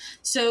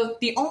 So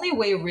the only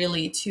way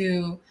really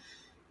to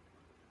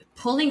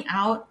pulling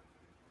out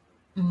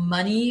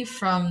money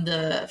from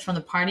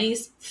the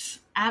parties,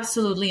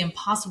 absolutely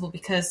impossible,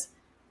 because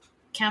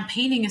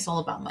campaigning is all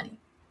about money.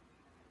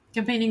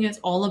 Campaigning is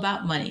all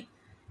about money.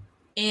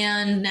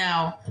 And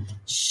now,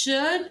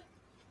 should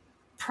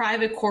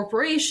private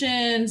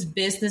corporations,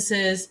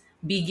 businesses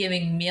be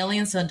giving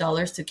millions of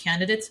dollars to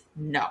candidates?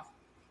 No.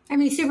 I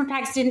mean, super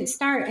PACs didn't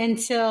start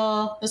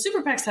until... The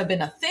super PACs have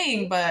been a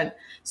thing, but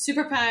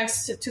super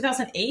PACs,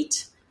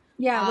 2008...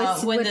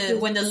 Yeah, when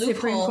the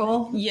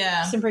loophole,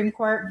 Supreme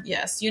Court,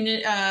 yes,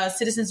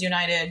 Citizens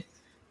United,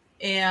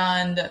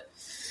 and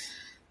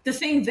the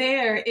thing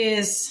there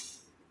is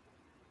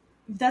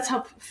that's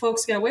how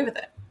folks get away with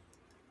it.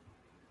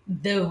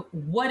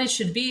 What it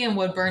should be and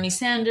what Bernie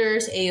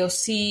Sanders,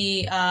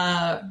 AOC,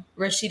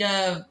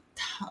 Rashida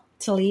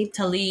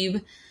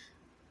Tlaib,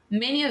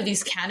 many of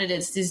these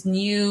candidates, these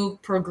new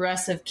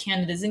progressive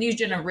candidates, the new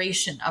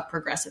generation of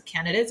progressive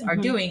candidates, mm-hmm. are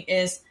doing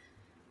is.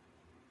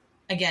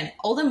 Again,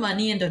 all the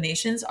money and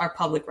donations are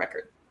public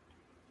record.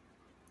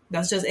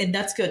 And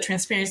that's good.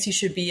 Transparency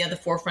should be at the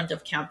forefront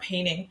of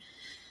campaigning.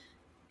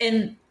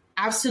 And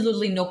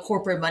absolutely no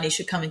corporate money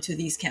should come into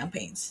these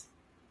campaigns.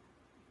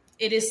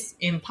 It is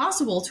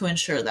impossible to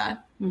ensure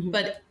that, mm-hmm.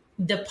 but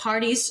the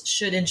parties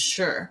should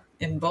ensure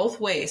in both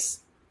ways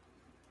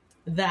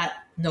that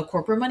no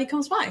corporate money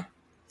comes by.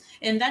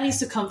 And that needs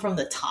to come from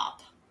the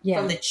top,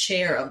 from the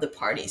chair of the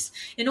parties.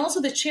 And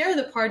also the chair of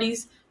the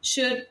parties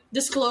should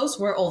disclose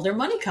where all their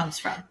money comes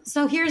from.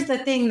 So here's the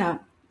thing, though.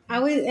 I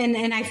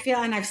feel,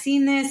 and I've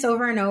seen this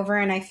over and over,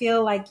 and I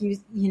feel like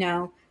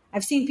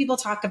I've seen people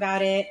talk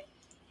about it,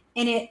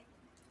 and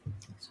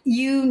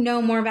you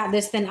know more about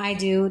this than I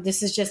do.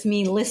 This is just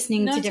me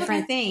listening to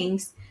different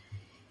things.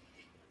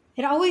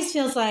 It always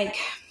feels like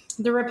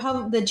the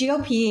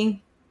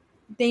GOP,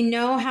 they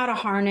know how to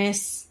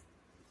harness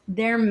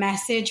their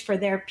message for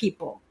their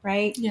people,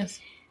 right? Yes.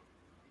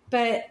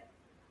 But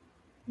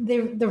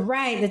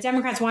the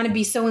Democrats want to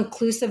be so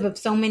inclusive of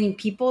so many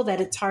people that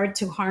it's hard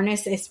to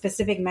harness a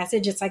specific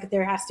message. It's like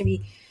there has to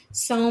be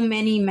so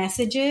many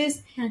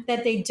messages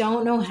that they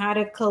don't know how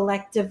to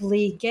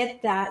collectively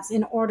get that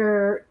in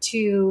order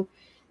to.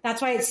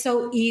 That's why it's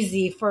so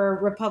easy for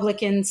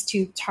Republicans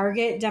to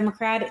target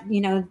Democrat,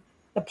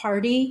 the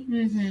party,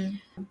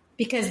 mm-hmm.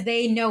 because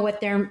they know what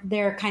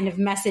their kind of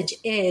message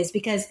is,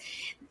 because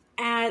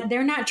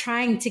they're not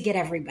trying to get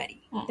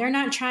everybody. They're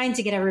not trying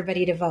to get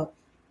everybody to vote.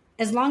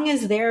 As long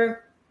as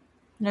their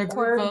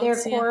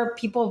core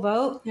people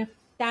vote,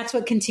 that's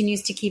what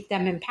continues to keep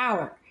them in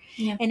power.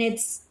 Yeah. And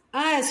it's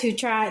us who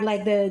try,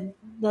 like the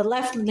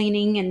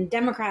left-leaning and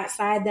Democrat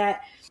side,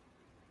 that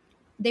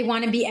they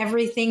want to be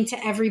everything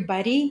to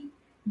everybody,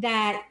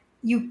 that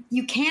you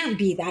can't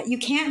be that. You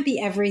can't be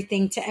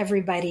everything to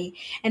everybody.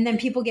 And then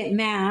people get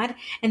mad,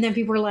 and then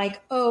people are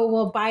like, oh,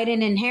 well,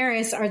 Biden and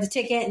Harris are the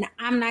ticket, and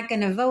I'm not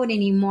going to vote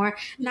anymore,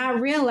 not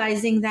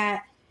realizing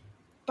that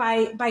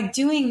by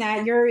doing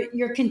that,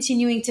 you're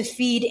continuing to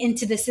feed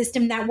into the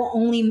system that will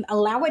only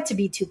allow it to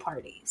be two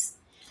parties.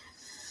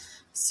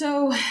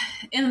 So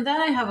in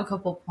that, I have a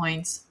couple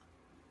points.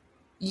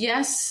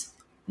 Yes,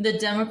 the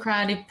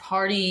Democratic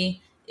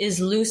Party is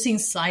losing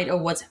sight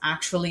of what's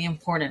actually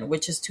important,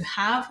 which is to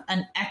have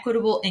an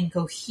equitable and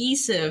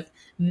cohesive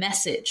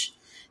message.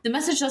 The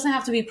message doesn't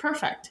have to be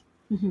perfect,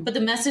 mm-hmm. but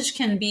the message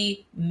can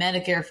be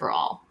Medicare for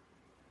all.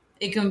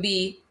 It can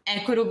be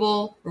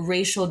equitable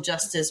racial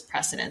justice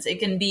precedents.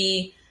 It can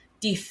be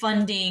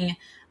defunding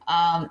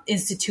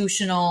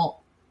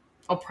institutional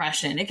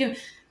oppression.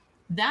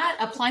 That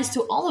applies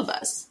to all of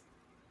us.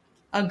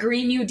 A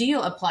Green New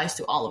Deal applies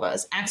to all of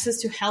us. Access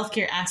to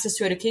healthcare, access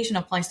to education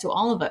applies to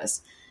all of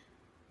us.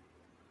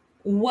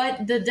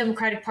 What the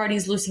Democratic Party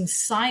is losing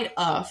sight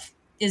of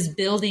is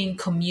building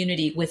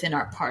community within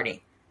our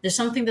party. There's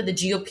something that the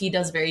GOP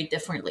does very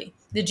differently.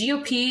 The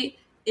GOP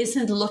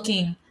isn't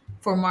looking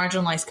for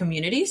marginalized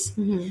communities,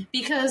 mm-hmm.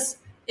 because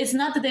it's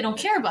not that they don't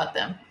care about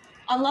them.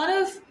 A lot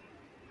of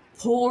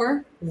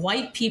poor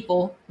white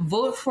people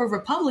vote for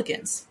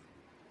Republicans.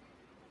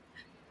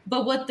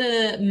 But what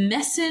the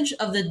message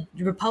of the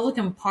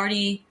Republican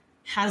Party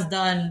has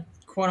done,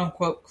 quote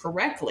unquote,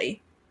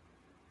 correctly,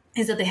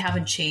 is that they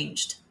haven't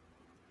changed.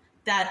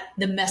 that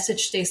the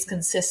message stays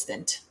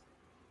consistent,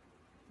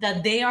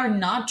 that they are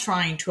not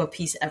trying to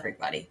appease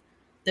everybody.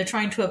 They're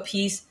trying to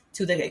appease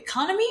to the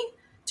economy,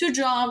 to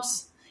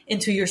jobs,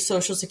 and to your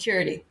social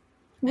security.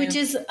 Which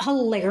is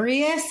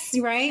hilarious,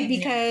 right?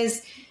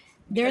 Because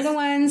they're the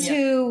ones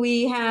who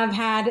we have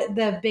had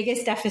the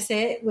biggest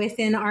deficit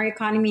within our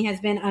economy has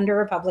been under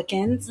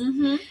Republicans.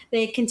 Mm-hmm.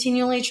 They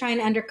continually try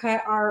and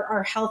undercut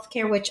our health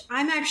care, which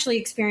I'm actually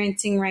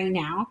experiencing right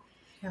now,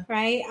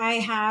 right? I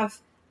have,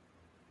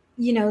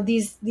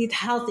 these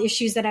health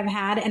issues that I've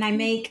had, and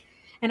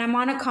I'm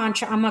on a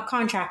contract. I'm a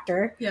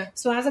contractor. Yeah.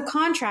 So as a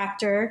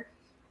contractor,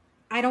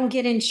 I don't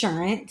get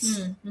insurance.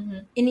 Mm-hmm.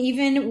 And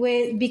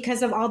even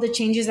because of all the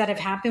changes that have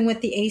happened with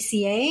the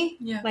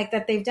ACA, like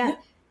that they've done,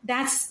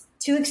 that's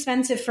too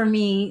expensive for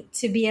me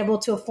to be able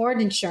to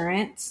afford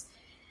insurance.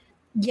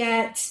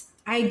 Yet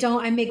I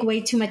make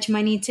way too much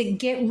money to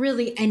get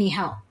really any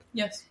help.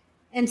 Yes.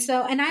 And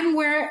I'm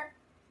where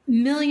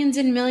millions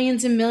and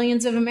millions and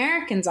millions of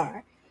Americans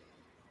are.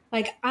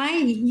 Like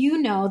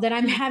that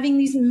I'm having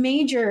these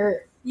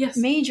major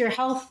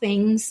health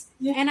things,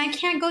 and I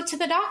can't go to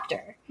the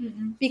doctor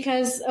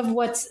because of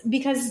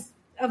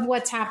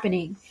what's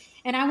happening.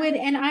 And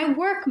I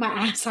work my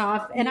ass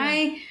off, and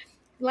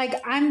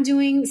I'm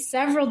doing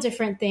several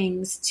different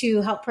things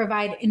to help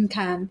provide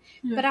income,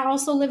 but I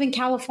also live in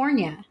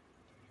California,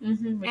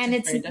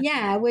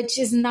 which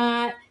is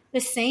not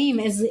the same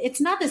as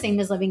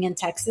living in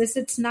Texas.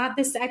 It's not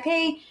this. I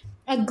pay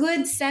a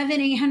good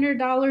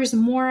 $700-800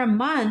 more a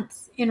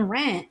month in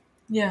rent.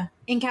 Yeah.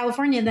 In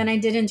California than I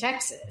did in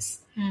Texas.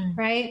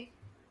 Right.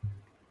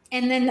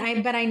 And then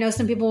I know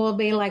some people will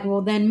be like,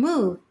 well, then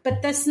move.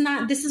 But this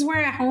is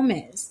where our home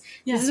is.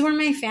 Yeah. This is where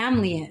my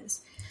family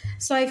is.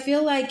 So I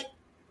feel like,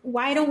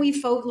 why don't we,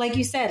 like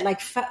you said,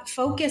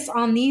 focus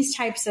on these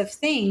types of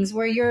things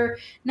where you're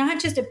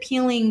not just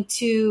appealing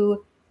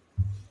to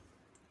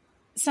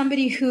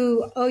somebody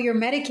who, your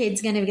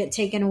Medicaid's going to get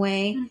taken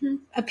away.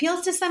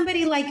 Appeals to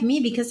somebody like me,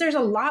 because there's a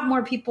lot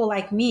more people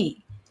like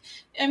me.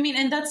 I mean,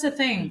 and that's the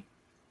thing.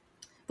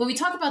 When we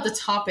talk about the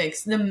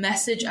topics, the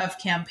message of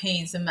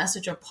campaigns, the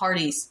message of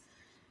parties,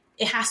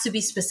 it has to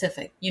be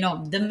specific.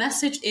 The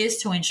message is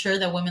to ensure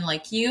that women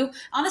like you,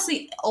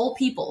 honestly, all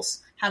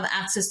peoples have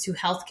access to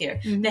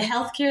healthcare. The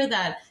healthcare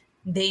that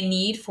they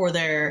need for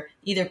their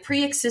either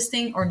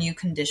pre-existing or new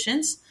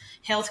conditions.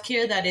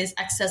 Healthcare that is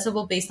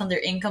accessible based on their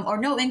income or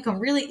no income.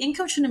 Really,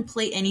 income shouldn't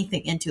play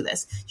anything into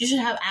this. You should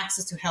have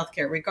access to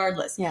healthcare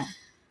regardless. Yeah.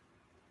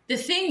 The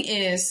thing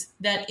is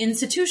that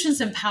institutions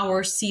in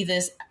power see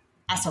this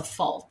as a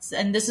fault.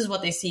 And this is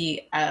what they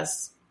see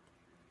as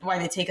why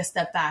they take a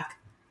step back.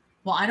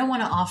 Well, I don't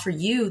want to offer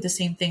you the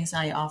same things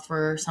I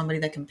offer somebody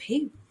that can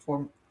pay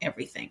for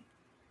everything.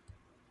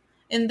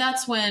 And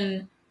that's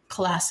when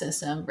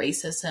classism,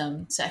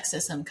 racism,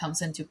 sexism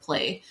comes into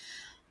play.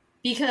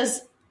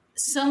 Because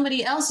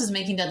somebody else is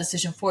making that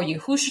decision for you.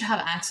 Who should have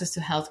access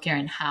to healthcare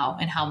and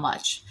how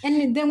much?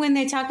 And then when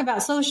they talk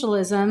about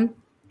socialism,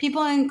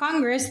 people in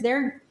Congress,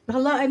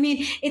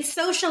 it's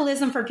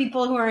socialism for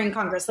people who are in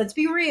Congress. Let's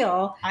be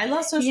real. I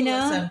love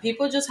socialism.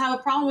 People just have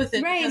a problem with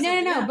it. Right.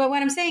 No. But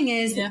what I'm saying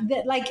is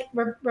that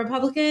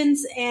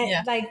Republicans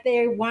and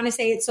they want to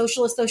say it's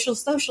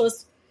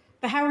socialist.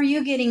 But how are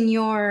you getting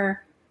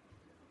your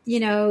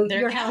health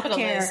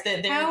care?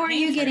 How are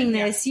you getting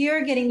this? Yeah.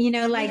 You're getting,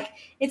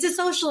 it's a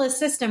socialist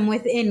system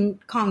within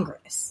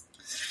Congress.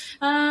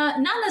 Not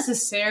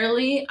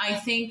necessarily. I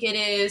think it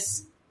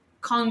is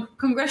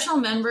congressional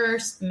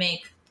members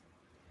make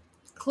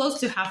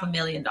close to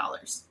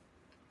 $500,000,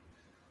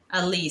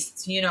 at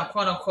least,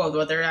 quote unquote,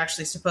 what they're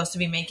actually supposed to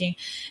be making.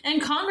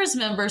 And Congress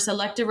members,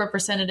 elected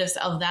representatives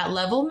of that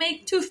level,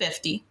 make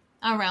 $250,000,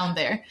 around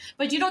there.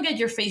 But you don't get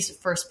your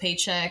first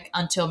paycheck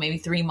until maybe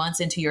 3 months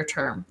into your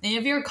term. And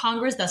if you're in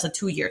Congress, that's a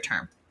 2-year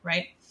term,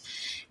 right?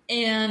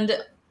 And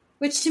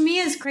which to me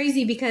is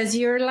crazy, because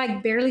you're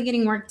barely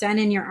getting work done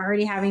and you're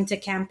already having to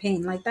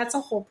campaign. That's a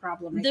whole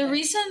problem. The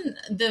reason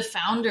the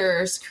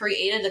founders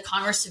created the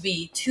Congress to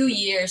be 2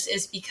 years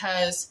is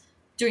because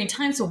during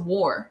times of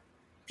war,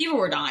 people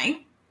were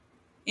dying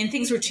and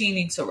things were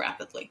changing so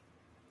rapidly.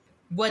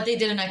 What they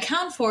didn't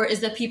account for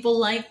is that people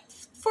like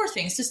for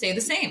things to stay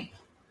the same.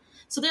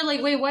 So they're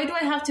like, wait, why do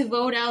I have to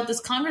vote out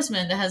this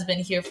congressman that has been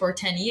here for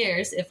 10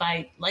 years if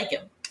I like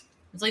him?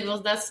 It's like,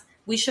 well,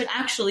 we should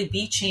actually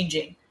be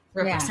changing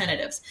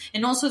representatives. Yeah.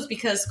 And also it's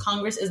because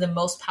Congress is the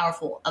most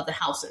powerful of the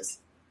houses.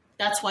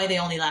 That's why they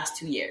only last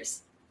 2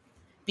 years.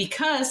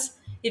 Because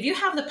if you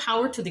have the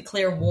power to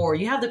declare war,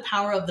 you have the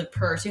power of the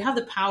purse, you have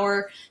the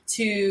power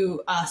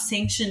to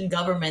sanction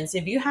governments.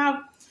 If you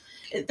have...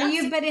 but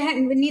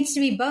it needs to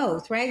be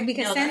both, right?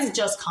 Because that's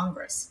just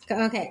Congress.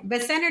 Okay.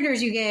 But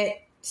senators, you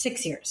get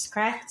 6 years,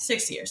 correct?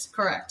 6 years,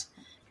 correct.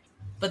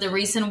 But the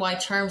reason why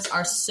terms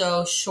are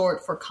so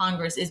short for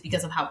Congress is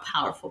because of how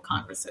powerful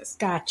Congress is.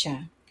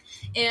 Gotcha.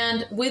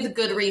 And with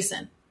good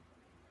reason.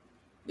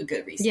 With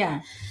good reason.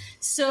 Yeah.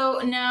 So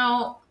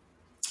now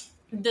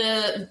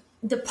the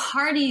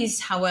parties,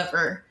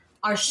 however,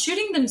 are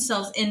shooting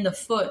themselves in the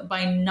foot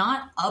by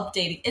not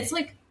updating. It's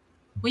like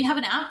when you have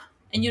an app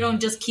and you don't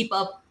just keep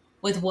up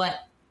with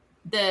what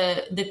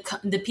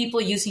the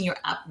people using your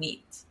app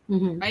need.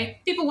 Right?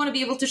 People want to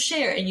be able to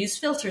share and use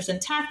filters and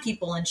tag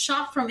people and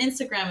shop from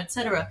Instagram,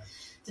 etc.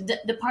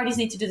 The parties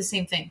need to do the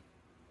same thing.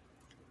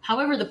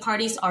 However, the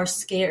parties are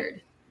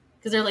scared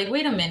because they're like,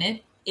 wait a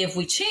minute, if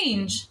we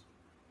change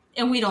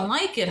and we don't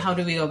like it, how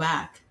do we go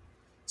back?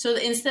 So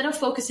instead of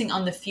focusing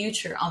on the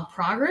future, on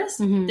progress,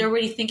 they're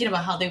already thinking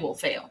about how they will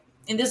fail.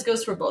 And this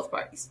goes for both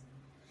parties.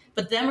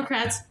 But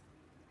Democrats,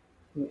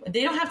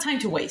 they don't have time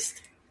to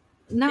waste.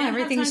 No,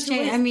 everything's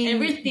changed. I mean,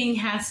 everything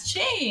has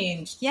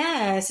changed.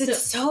 Yes,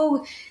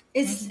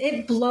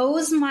 it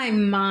blows my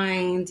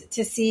mind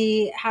to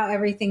see how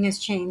everything has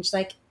changed.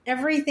 Like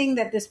everything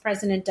that this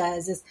president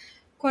does is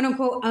quote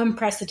unquote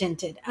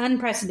unprecedented.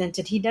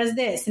 He does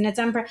this and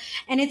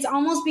and it's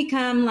almost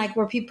become like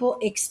where people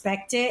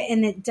expect it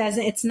and it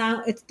doesn't,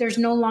 there's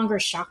no longer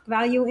shock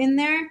value in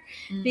there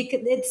because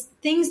it's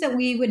things that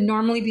we would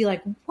normally be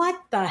like,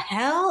 what the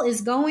hell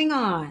is going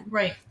on?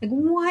 Right. Like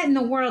what in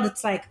the world?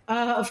 It's like,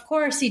 of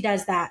course he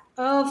does that.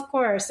 Of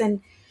course.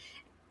 And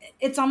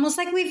it's almost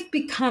like we've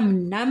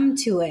become numb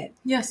to it.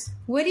 Yes.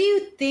 What do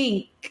you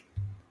think?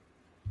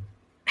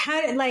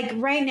 How, like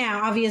right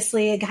now,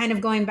 obviously, kind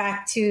of going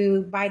back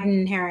to Biden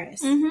and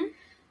Harris,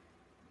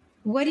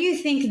 what do you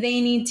think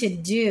they need to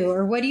do?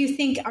 Or what do you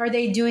think, are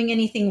they doing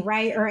anything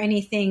right or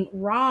anything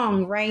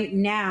wrong right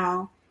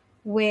now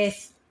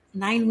with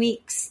 9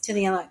 weeks to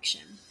the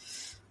election?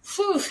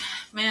 Whew,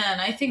 man,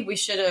 I think we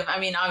should have, I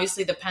mean,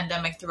 obviously the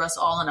pandemic threw us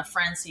all in a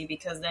frenzy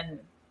because then,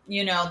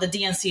 you know, the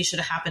DNC should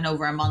have happened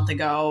over a month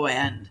ago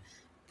and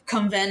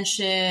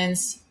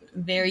conventions,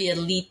 very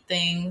elite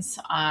things.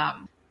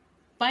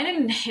 Biden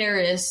and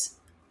Harris,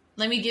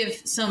 let me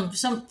give some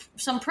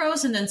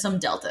pros and then some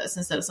deltas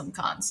instead of some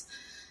cons.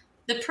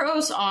 The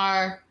pros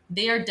are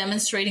they are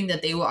demonstrating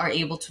that they are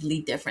able to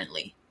lead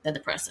differently than the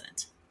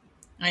president.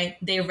 Right?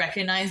 They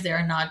recognize they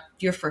are not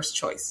your first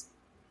choice.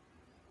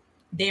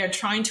 They are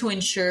trying to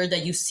ensure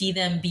that you see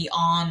them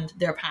beyond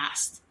their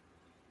past,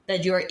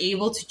 that you are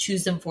able to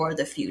choose them for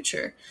the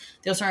future.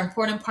 Those are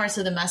important parts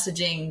of the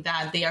messaging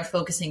that they are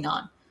focusing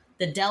on.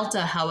 The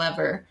delta,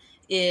 however,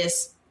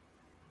 is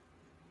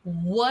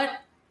what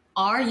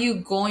are you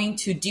going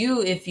to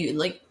do if you,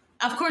 like,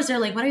 of course, they're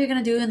like, what are you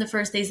going to do in the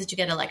first days that you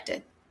get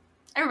elected?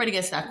 Everybody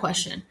gets that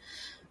question.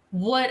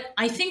 What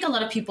I think a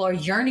lot of people are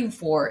yearning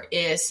for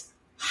is,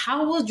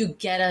 how will you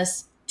get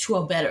us to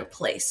a better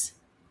place?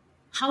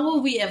 How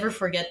will we ever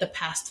forget the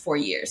past 4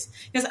 years?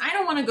 Because I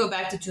don't want to go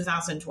back to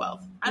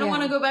 2012. I don't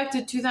want to go back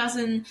to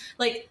 2012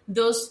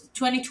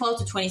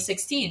 to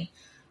 2016.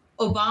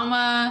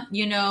 Obama,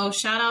 you know,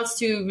 shout outs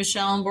to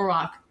Michelle and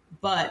Barack.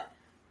 But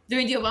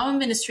during the Obama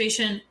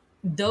administration,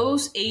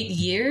 those 8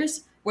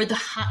 years were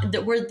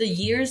the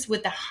years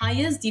with the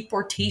highest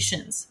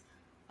deportations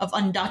of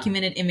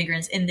undocumented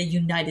immigrants in the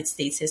United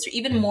States history,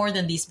 even more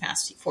than these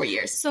past 4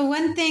 years. So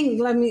one thing,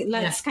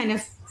 let's kind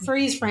of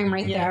freeze frame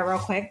right there real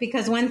quick,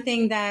 because one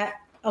thing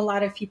that a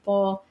lot of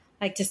people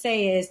like to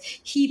say is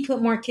he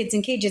put more kids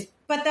in cages,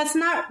 but that's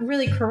not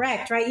really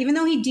correct, right? Even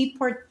though he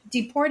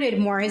deported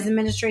more, his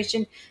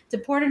administration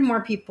deported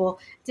more people,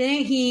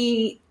 didn't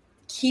he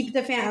keep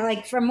the family?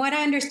 Like, from what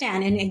I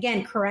understand, and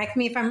again, correct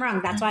me if I'm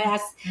wrong. That's why I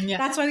asked.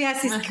 That's why we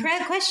ask these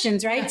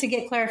questions, right? To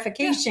get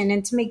clarification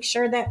and to make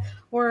sure that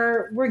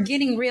we're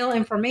getting real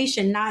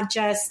information, not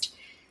just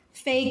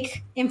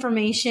fake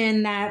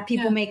information that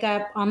people make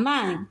up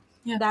online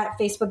that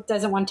Facebook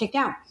doesn't want to take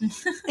down.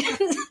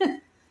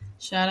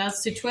 Shout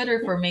outs to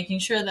Twitter for making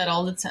sure that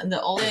all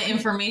the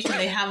information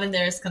they have in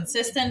there is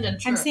consistent and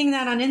true. I'm seeing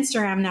that on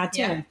Instagram now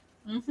too. Yeah.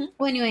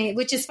 Well, anyway,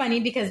 which is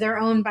funny because they're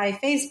owned by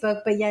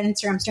Facebook, but yet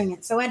Instagram's doing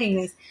it. So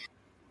anyways,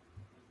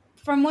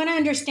 from what I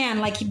understand,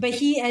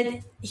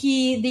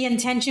 the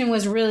intention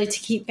was really to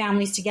keep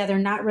families together,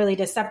 not really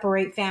to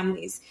separate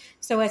families.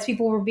 So as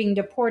people were being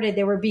deported,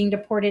 they were being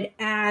deported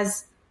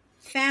as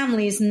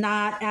families,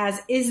 not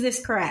as, is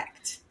this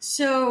correct?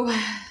 So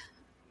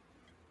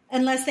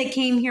unless they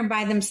came here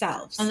by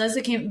themselves.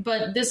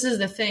 But this is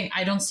the thing.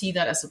 I don't see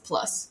that as a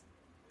plus.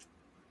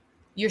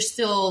 You're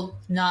still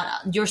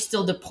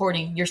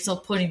deporting. You're still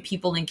putting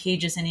people in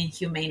cages in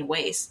inhumane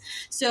ways.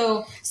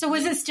 So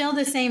was it still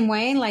the same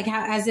way, like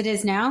as it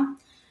is now?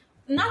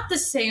 Not the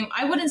same.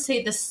 I wouldn't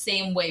say the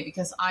same way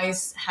because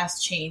ICE has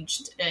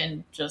changed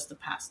in just the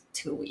past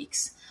 2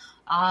 weeks.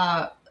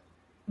 But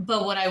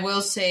what I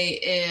will say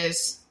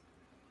is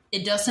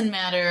it doesn't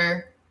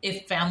matter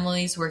if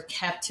families were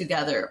kept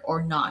together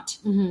or not.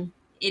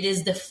 It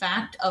is the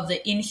fact of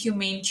the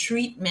inhumane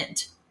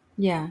treatment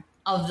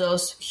of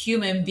those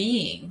human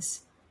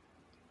beings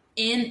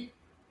in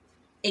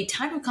a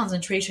type of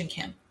concentration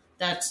camp.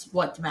 That's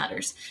what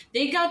matters.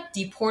 They got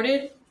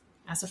deported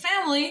as a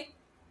family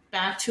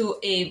back to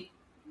a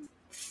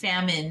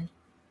famine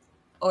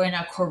or in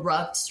a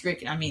corrupt,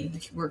 strict, I mean,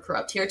 we're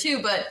corrupt here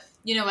too, but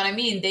you know what I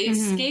mean? They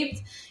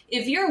escaped.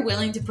 If you're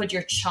willing to put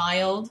your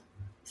child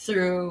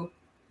through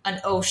an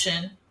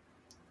ocean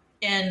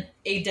and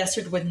a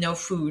desert with no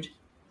food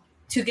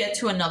to get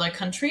to another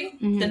country,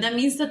 then that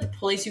means that the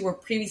place you were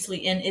previously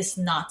in is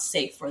not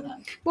safe for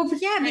them. Well,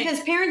 yeah,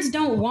 because parents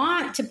don't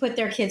want to put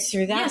their kids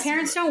through that. Yes.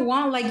 Parents don't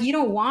want, like, you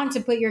don't want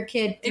to put your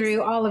kid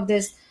through all of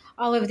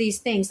these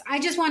things. I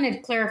just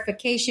wanted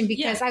clarification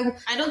because I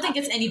don't think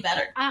it's any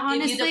better.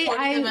 Honestly,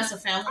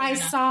 I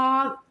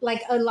saw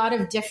like a lot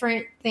of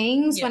different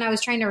things when I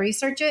was trying to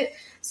research it.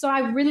 So I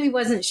really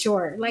wasn't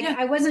sure. Like,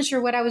 I wasn't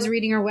sure what I was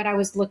reading or what I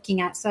was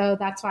looking at. So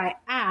that's why I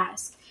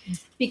asked.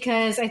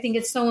 Because I think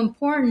it's so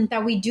important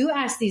that we do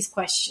ask these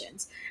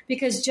questions.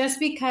 Because just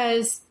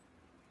because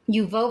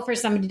you vote for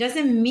somebody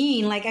doesn't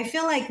mean, like, I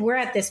feel like we're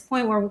at this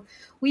point where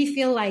we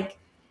feel like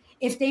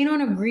if they don't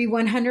agree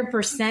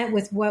 100%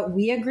 with what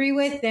we agree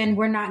with, then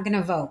we're not going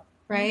to vote,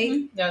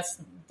 right? That's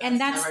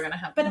never going to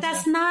happen. But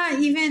that's not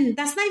even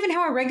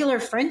how a regular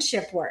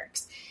friendship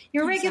works.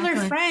 Your regular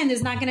friend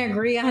is not going to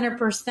agree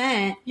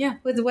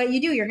 100% with what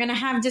you do. You're going to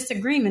have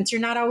disagreements.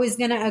 You're not always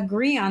going to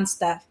agree on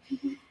stuff.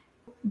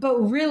 But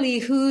really,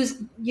 who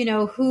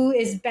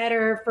is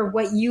better for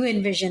what you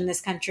envision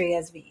this country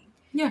as being?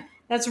 Yeah.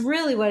 That's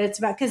really what it's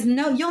about. Because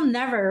you'll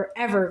never,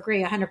 ever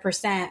agree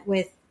 100%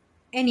 with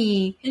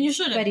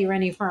anybody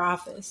running for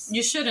office.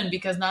 You shouldn't,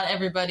 because not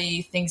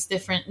everybody thinks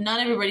different. Not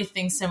everybody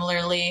thinks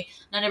similarly.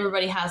 Not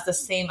everybody has the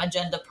same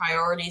agenda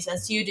priorities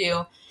as you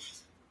do.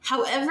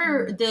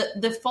 However,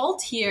 the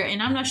fault here,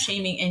 and I'm not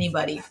shaming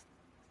anybody,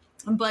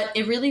 but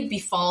it really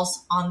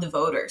befalls on the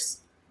voters.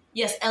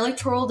 Yes,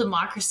 electoral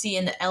democracy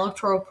and the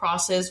electoral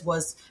process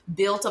was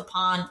built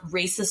upon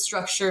racist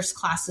structures,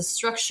 classist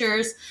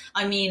structures.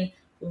 I mean,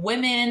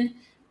 women,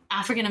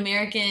 African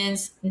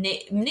Americans,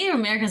 Native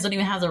Americans don't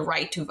even have the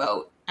right to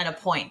vote at a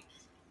point.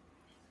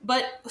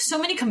 But so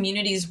many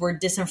communities were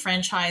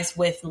disenfranchised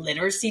with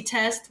literacy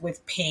tests,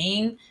 with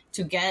paying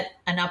to get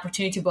an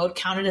opportunity to vote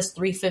counted as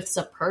 3/5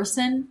 a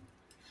person,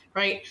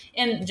 right?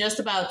 And just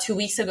about 2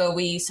 weeks ago,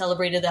 we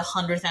celebrated the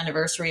 100th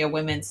anniversary of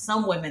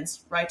some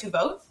women's right to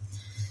vote.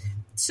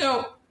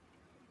 So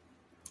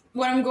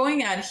what I'm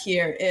going at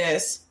here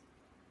is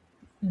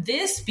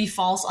this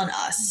befalls on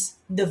us,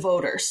 the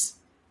voters,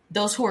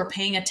 those who are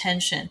paying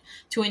attention,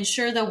 to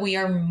ensure that we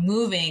are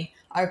moving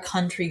our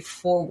country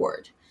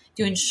forward,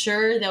 to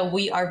ensure that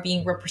we are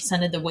being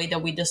represented the way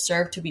that we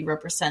deserve to be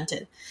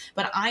represented.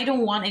 But I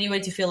don't want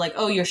anybody to feel like,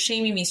 oh, you're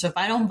shaming me, so if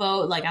I don't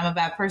vote, like, I'm a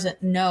bad person.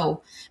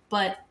 No.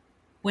 But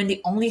when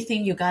the only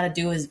thing you got to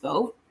do is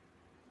vote,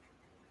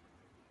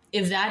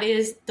 if that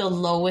is the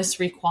lowest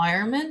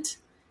requirement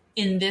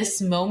in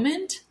this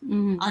moment,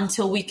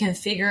 until we can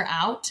figure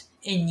out,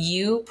 and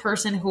you,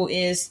 person who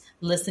is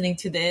listening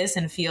to this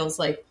and feels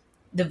like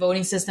the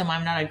voting system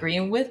I'm not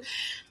agreeing with,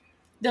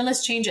 then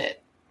let's change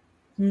it.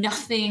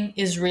 Nothing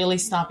is really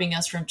stopping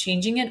us from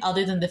changing it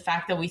other than the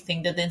fact that we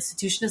think that the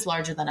institution is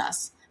larger than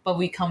us. But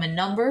we come in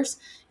numbers,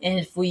 and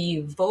if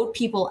we vote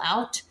people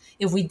out,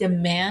 if we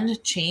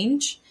demand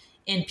change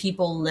and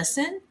people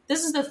listen,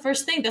 this is the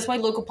first thing. That's why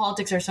local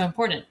politics are so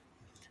important.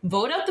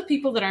 Vote out the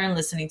people that aren't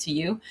listening to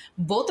you.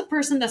 Vote the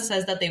person that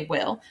says that they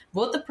will.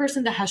 Vote the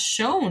person that has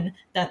shown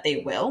that they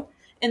will,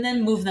 and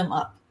then move them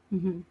up.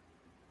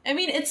 I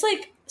mean, it's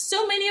like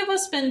so many of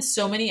us spend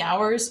so many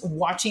hours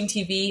watching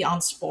TV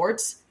on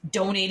sports,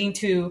 donating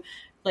to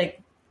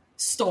like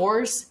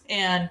stores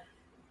and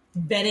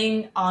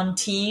betting on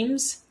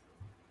teams.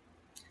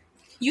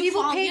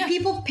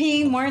 People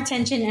pay more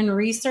attention and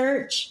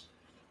research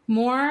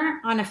more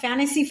on a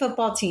fantasy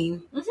football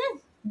team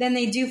than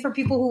they do for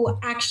people who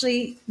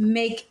actually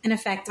make an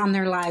effect on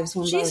their lives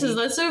when voting.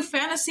 Let's do a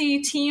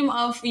fantasy team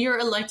of your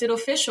elected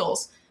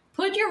officials.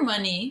 Put your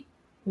money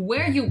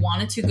where you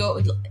want it to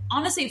go.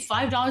 Honestly,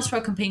 $5 for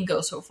a campaign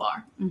goes so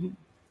far.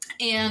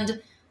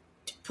 And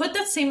put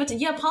that same...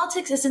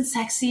 politics isn't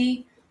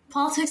sexy.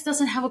 Politics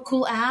doesn't have a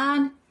cool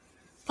ad.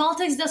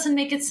 Politics doesn't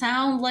make it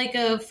sound like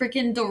a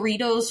freaking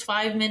Doritos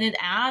 5-minute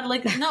ad.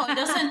 Like, no, it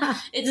doesn't.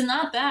 It's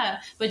not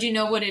that. But you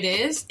know what it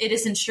is? It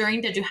is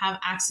ensuring that you have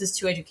access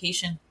to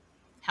education,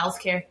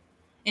 healthcare.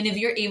 And if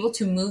you're able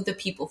to move the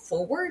people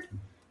forward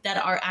that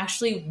are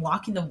actually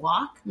walking the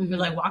walk,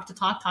 like walk the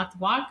talk the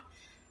walk,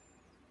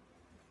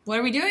 what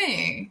are we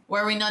doing?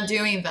 Why are we not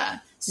doing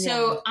that?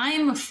 So I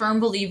am a firm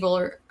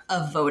believer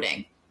of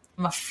voting.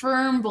 I'm a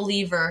firm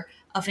believer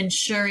of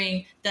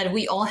ensuring that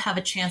we all have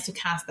a chance to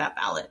cast that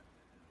ballot.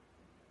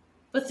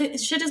 But the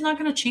shit is not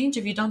going to change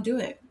if you don't do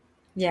it.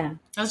 Yeah.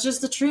 That's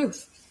just the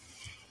truth.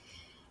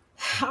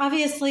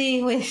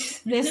 Obviously,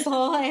 with this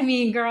whole, I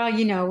mean, girl,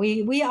 you know,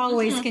 we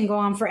always can go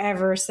on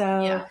forever.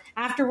 So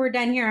after we're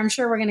done here, I'm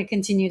sure we're going to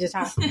continue to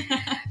talk.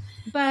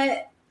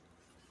 But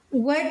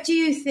what do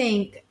you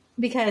think?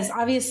 Because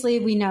obviously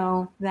we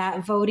know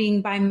that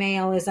voting by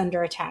mail is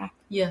under attack.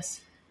 Yes.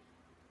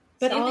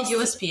 But also,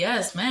 the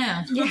USPS,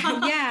 man.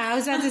 I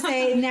was about to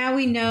say, now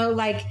we know,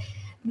 like,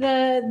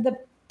 the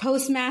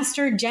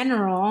Postmaster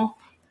General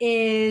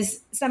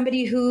is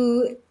somebody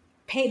who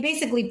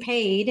basically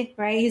paid,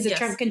 right? He's a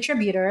Trump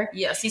contributor.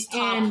 Yes, he's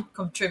top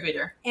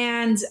contributor.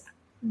 And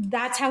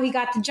that's how he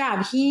got the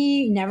job.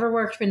 He never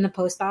worked in the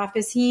post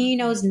office. He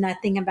knows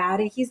nothing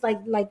about it. He's like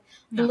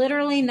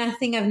literally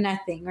nothing of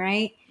nothing,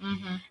 right?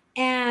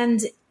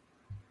 And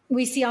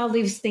we see all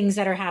these things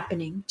that are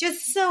happening.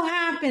 Just so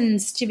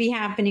happens to be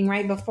happening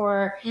right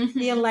before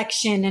the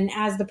election, and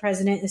as the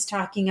president is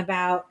talking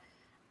about,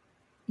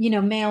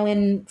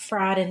 mail-in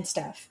fraud and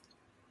stuff.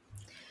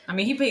 I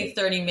mean, he paid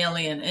 $30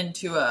 million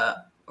into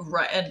a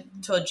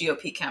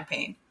GOP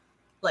campaign.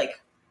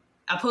 Like,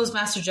 a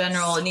postmaster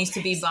general, it needs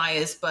to be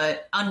biased,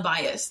 but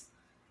unbiased,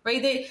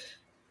 right?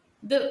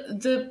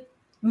 The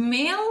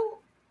mail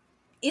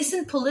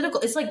isn't political.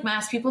 It's like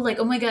masks. People are like,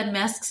 oh my God,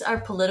 masks are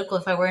political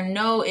if I wear.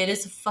 No, it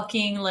is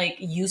fucking like,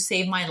 you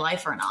save my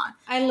life or not.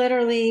 We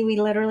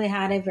literally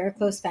had a very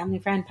close family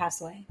friend pass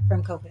away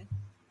from COVID.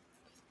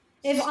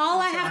 If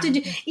all I have to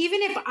do,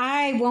 even if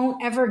I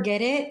won't ever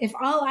get it, if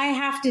all I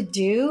have to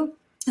do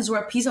is wear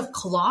a piece of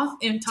cloth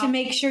to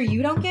make sure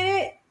you don't get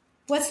it,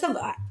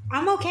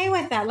 I'm okay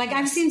with that. Like,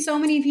 I've seen so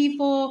many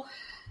people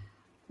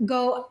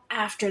go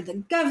after the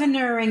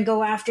governor and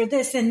go after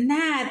this and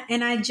that.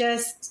 And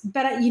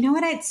but you know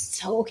what?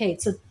 So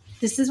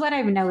this is what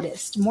I've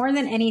noticed more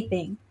than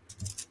anything.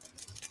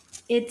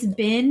 It's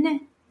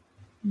been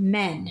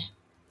men.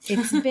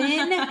 It's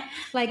been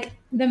like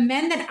the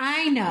men that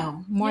I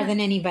know more than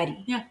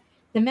anybody. Yeah.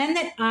 The men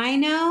that I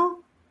know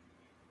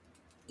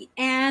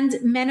and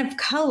men of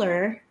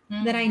color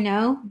that I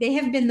know, they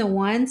have been the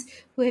ones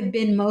who have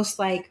been most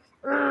like,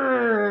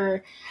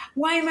 why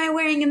am I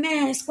wearing a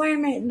mask? Why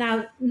am I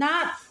now?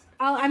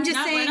 I'm just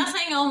saying. We're not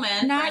saying all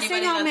men. Not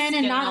saying all men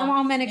and not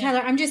all men of color.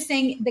 I'm just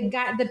saying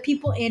the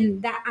people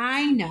that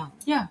I know.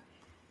 Yeah.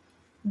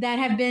 That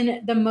have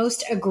been the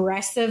most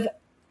aggressive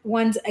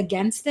ones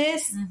against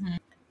this. Mm-hmm.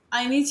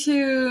 I need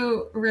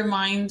to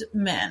remind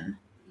men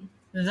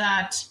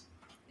that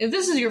if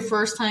this is your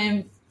first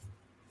time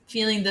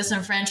feeling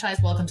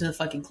disenfranchised, welcome to the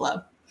fucking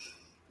club,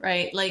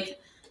 right? Like,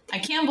 I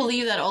can't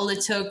believe that all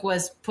it took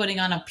was putting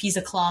on a piece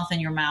of cloth in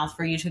your mouth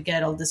for you to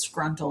get all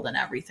disgruntled and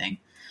everything.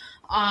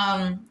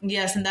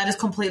 Yes, and that is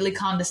completely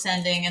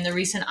condescending. And the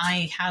reason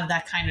I have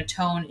that kind of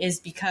tone is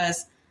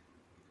because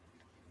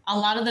a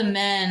lot of the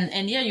men,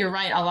 and yeah, you're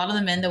right, a lot of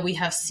the men that we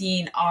have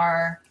seen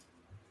are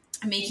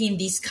making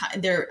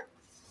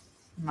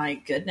my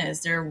goodness,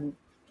 they're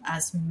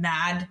as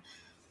mad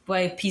by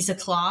a piece of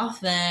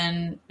cloth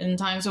than in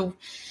times of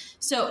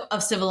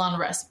civil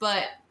unrest.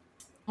 But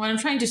what I'm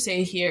trying to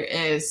say here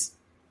is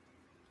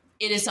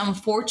it is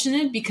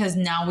unfortunate because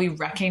now we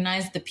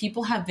recognize the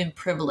people have been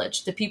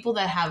privileged. The people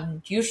that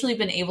have usually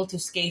been able to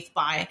skate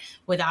by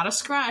without a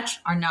scratch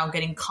are now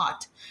getting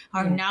caught,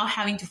 are now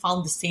having to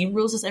follow the same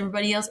rules as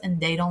everybody else, and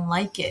they don't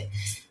like it.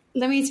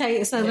 Let me tell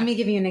you. So let me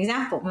give you an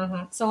example.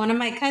 Mm-hmm. So one of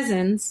my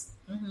cousins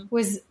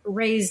was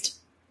raised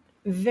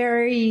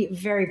very,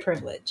 very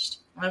privileged.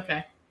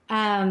 Okay.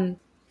 And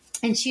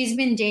she's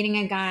been dating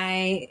a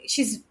guy.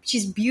 She's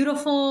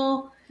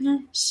beautiful.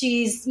 Mm-hmm.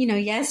 She's,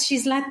 yes,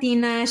 she's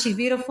Latina. She's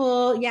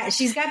beautiful. Yeah,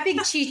 she's got big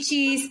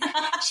chichis.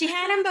 She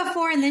had them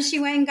before, and then she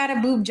went and got a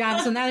boob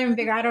job. So now they're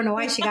bigger. I don't know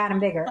why she got them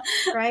bigger,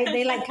 right?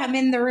 They like come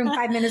in the room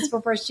 5 minutes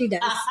before she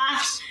does.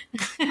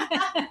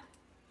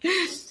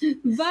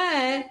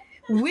 But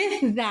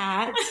with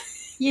that,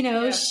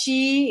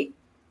 she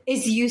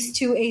is used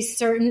to a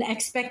certain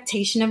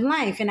expectation of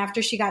life. And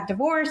after she got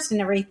divorced and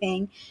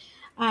everything,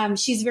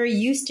 she's very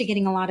used to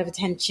getting a lot of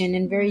attention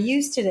and very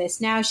used to this.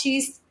 Now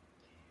she's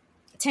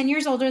 10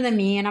 years older than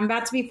me, and I'm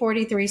about to be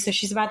 43, so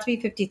she's about to be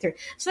 53.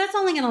 So that's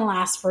only going to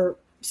last for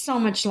so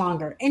much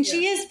longer. And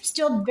she is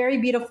still very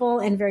beautiful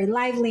and very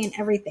lively and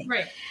everything.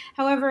 Right.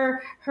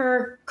 However,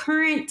 her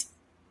current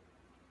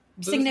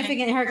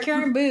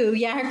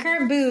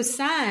boo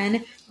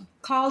son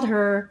called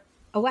her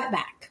a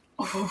wetback.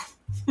 Oh.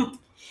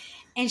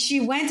 And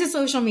she went to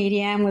social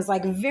media and was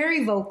like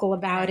very vocal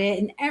about it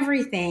and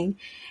everything.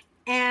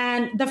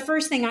 And the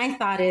first thing I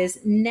thought is,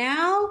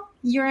 now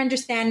you're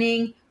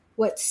understanding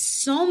what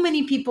so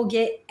many people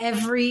get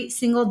every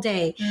single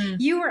day.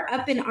 You were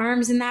up in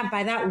arms in that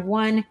by that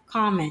one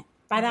comment,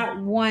 by that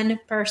one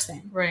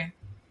person. Right.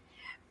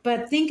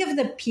 But think of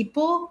the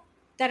people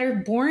that are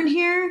born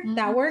here,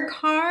 that work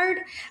hard,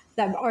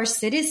 that are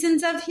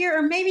citizens of here,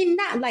 or maybe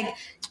not, like,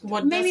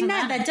 maybe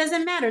not, that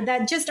doesn't matter,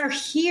 that just are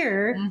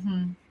here.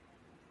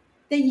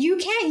 That you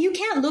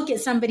can't look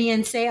at somebody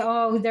and say,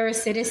 oh, they're a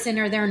citizen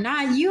or they're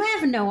not. You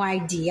have no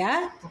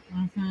idea.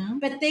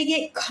 But they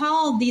get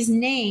called these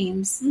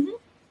names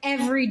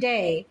every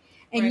day.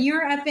 And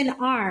you're up in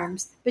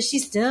arms. But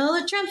she's still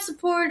a Trump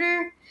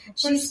supporter.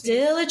 She's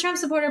still a Trump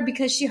supporter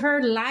because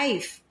her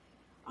life,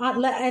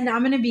 and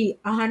I'm going to be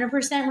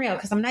 100% real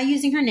because I'm not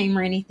using her name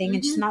or anything.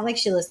 And she's not like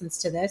she listens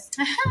to this.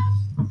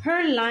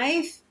 Her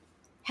life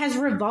has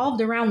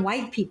revolved around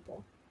white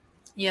people.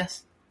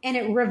 Yes. And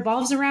it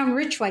revolves around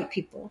rich white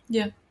people.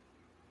 Yeah.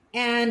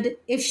 And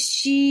if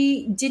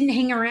she didn't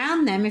hang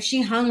around them, if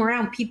she hung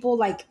around people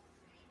like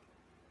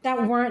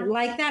that weren't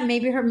like that,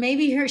 maybe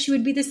she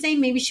would be the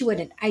same. Maybe she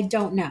wouldn't. I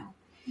don't know.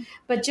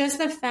 But just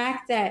the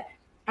fact that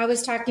I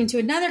was talking to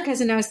another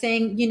cousin, I was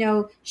saying,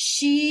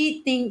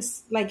 she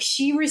thinks like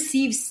she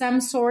receives some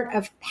sort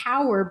of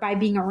power by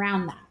being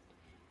around that.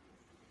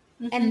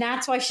 And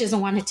that's why she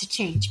doesn't want it to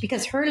change,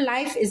 because her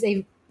life is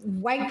a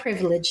white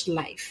privileged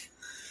life.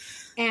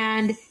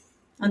 And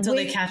Until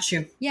they catch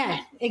you. Yeah.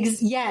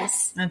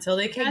 Yes. Until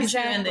they catch you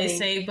and they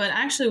say, but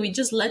actually we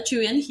just let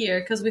you in here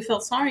because we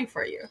felt sorry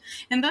for you.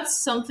 And that's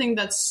something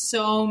that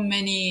so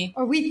many...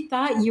 Or we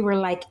thought you were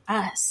like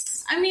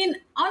us. I mean,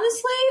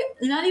 honestly,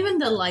 not even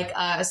the like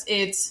us.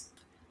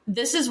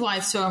 This is why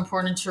it's so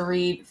important to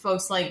read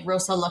folks like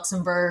Rosa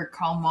Luxemburg,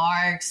 Karl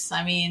Marx,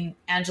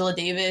 Angela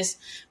Davis.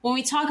 When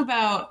we talk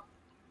about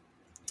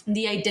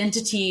the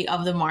identity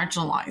of the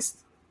marginalized,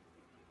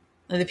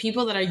 the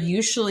people that are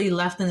usually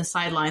left in the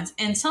sidelines,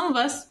 and some of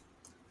us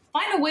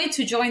find a way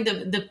to join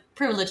the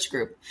privileged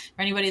group.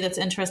 For anybody that's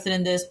interested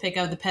in this, pick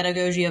up The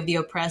Pedagogy of the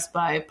Oppressed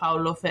by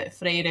Paulo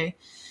Freire.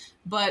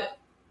 But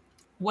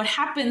what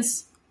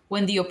happens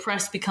when the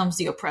oppressed becomes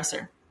the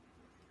oppressor?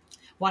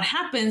 What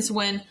happens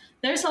when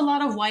there's a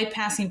lot of white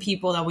passing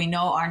people that we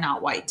know are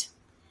not white?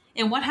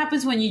 And what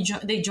happens when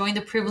they join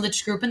the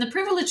privileged group, and the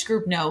privileged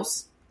group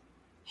knows,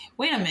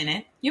 wait a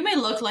minute, you may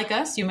look like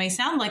us, you may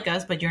sound like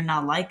us, but you're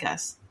not like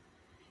us.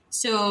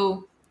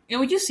 So,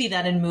 you see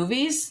that in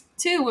movies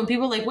too, when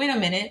people are like, wait a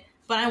minute,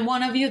 but I'm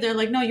one of you. They're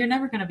like, no, you're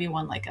never going to be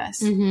one like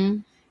us. Mm-hmm.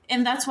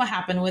 And that's what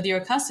happened with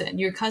your cousin.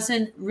 Your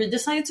cousin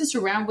decided to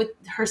surround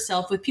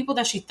herself with people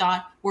that she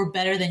thought were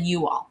better than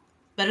you all,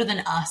 better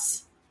than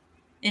us.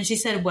 And she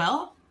said,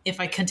 well,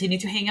 if I continue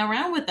to hang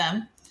around with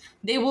them,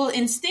 they will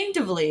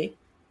instinctively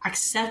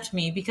accept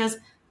me because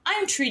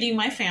I'm treating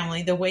my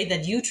family the way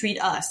that you treat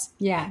us.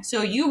 Yeah.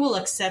 So you will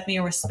accept me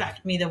and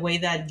respect me the way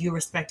that you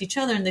respect each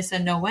other. And they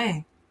said, no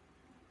way.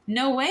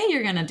 No way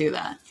you're going to do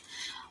that.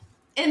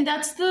 And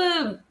that's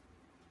the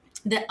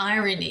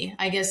irony.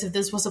 I guess if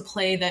this was a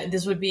play, that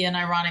this would be an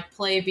ironic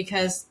play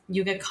because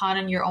you get caught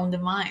in your own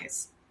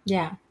demise.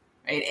 Yeah.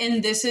 Right.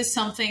 And this is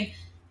something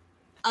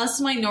us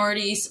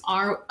minorities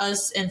are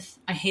us. And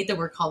I hate that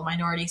we're called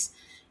minorities.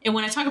 And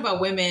when I talk about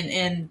women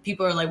and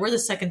people are like, we're the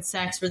second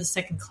sex, we're the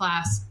second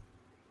class.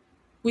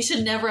 We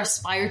should never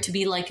aspire to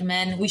be like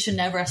men. We should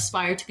never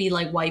aspire to be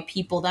like white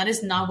people. That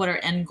is not what our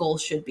end goal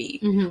should be.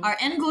 Mm-hmm. Our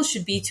end goal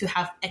should be to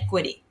have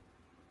equity.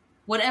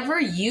 What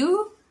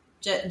you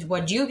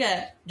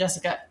get,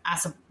 Jessica,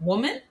 as a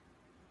woman,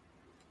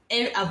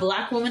 a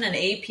Black woman, an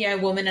API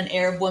woman, an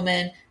Arab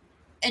woman,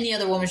 any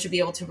other woman should be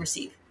able to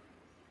receive.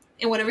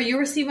 And whatever you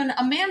receive,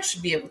 a man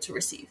should be able to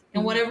receive.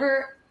 And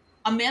whatever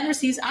a man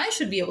receives, I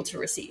should be able to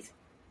receive.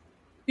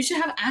 We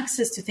should have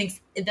access to things.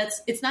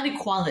 It's not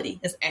equality,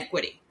 it's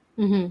equity.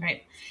 Mm-hmm.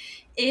 Right.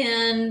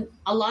 And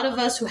a lot of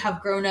us who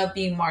have grown up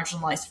being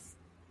marginalized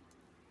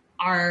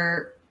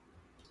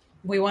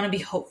we want to be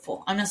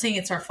hopeful. I'm not saying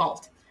it's our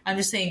fault. I'm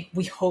just saying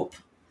we hope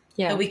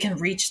that we can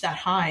reach that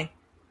high.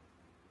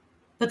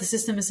 But the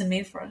system isn't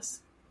made for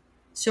us.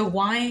 So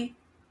why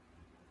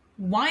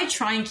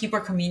try and keep our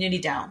community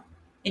down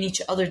and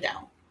each other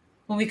down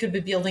when we could be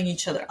building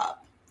each other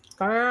up?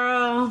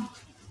 Girl,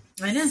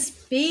 I know.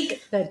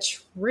 Speak the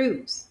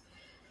truth.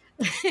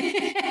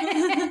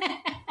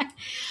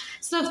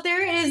 So if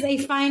there is a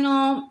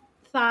final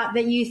thought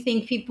that you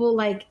think people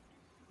like,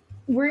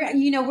 we're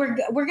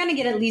going to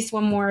get at least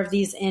one more of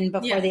these in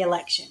before the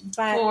election.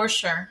 But for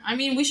sure.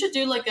 We should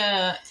do like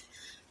a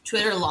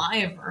Twitter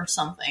live or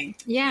something.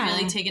 Yeah.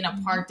 Really taking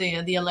apart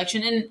the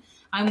election. And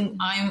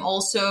I'm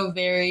also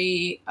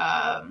very,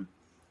 I'm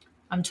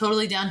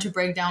totally down to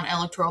break down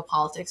electoral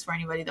politics for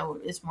anybody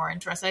that is more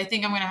interested. I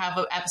think I'm going to have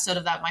an episode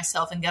of that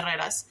myself in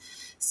Guerreras.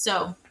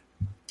 So...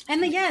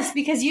 And yes,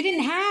 because you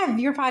didn't have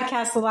your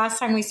podcast the last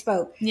time we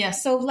spoke.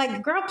 Yes. So,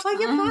 girl, plug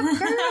your plug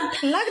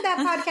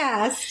that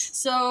podcast.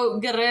 So,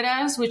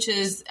 Guerreras, which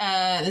is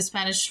the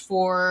Spanish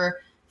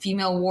for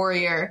female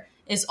warrior,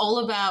 is all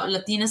about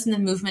Latinas in the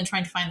movement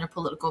trying to find their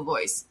political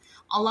voice.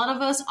 A lot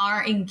of us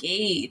are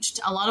engaged.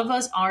 A lot of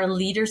us are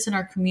leaders in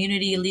our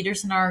community,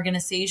 leaders in our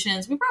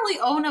organizations. We probably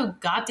own a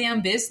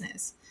goddamn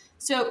business.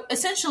 So,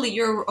 essentially,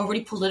 you're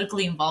already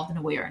politically involved in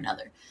a way or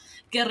another.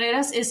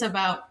 Guerreras is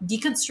about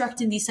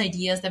deconstructing these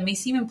ideas that may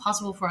seem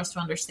impossible for us to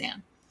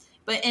understand,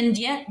 and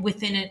yet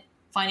within it,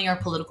 finding our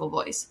political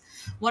voice.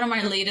 One of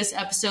my latest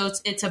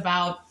episodes, it's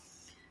about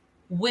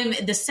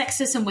women, the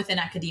sexism within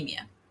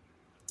academia,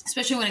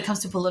 especially when it comes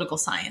to political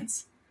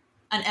science.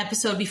 An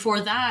episode before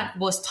that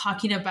was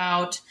talking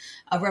about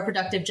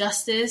reproductive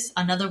justice.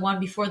 Another one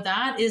before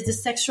that is the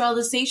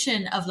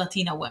sexualization of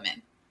Latina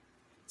women.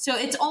 So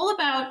it's all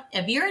about,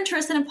 if you're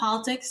interested in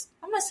politics,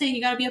 I'm not saying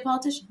you got to be a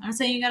politician. I'm not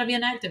saying you got to be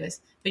an activist,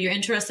 but you're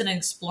interested in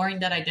exploring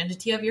that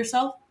identity of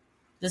yourself,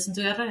 listen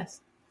to Guerreras.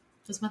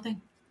 That's my thing.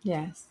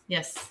 Yes.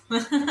 Yes.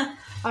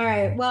 All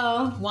right.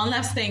 Well, one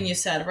last thing you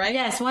said, right?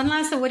 Yes. One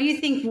last thing. What do you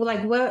think,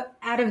 what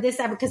out of this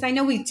episode? Because I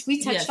know we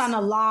touched on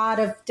a lot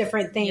of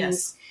different things.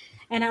 Yes.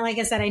 And like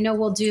I said, I know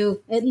we'll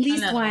do at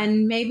least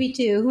one, maybe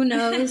two. Who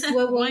knows?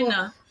 Why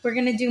not? We're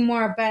going to do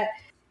more, but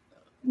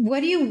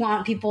what do you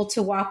want people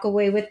to walk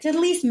away with, to at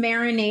least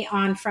marinate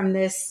on from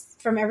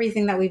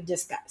everything that we've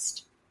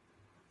discussed?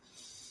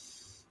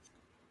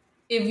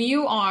 If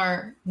you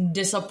are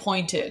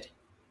disappointed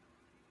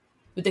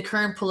with the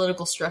current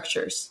political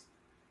structures,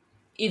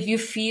 if you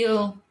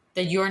feel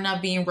that you're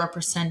not being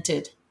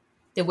represented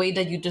the way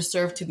that you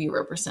deserve to be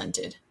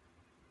represented,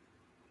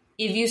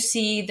 if you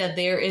see that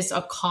there is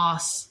a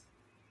cause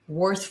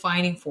worth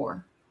fighting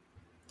for,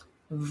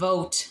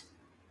 vote,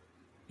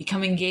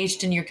 become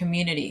engaged in your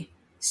community,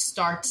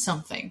 start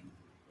something.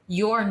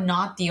 You are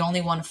not the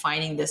only one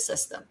fighting this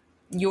system.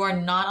 You are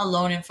not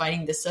alone in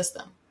fighting this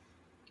system.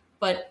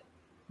 But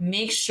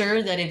make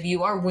sure that if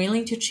you are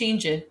willing to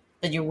change it,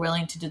 that you're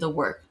willing to do the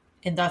work.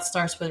 And that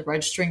starts with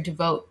registering to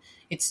vote.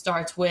 It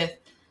starts with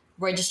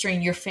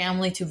registering your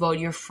family to vote,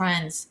 your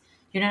friends.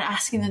 You're not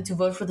asking them to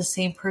vote for the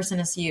same person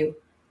as you.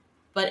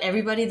 But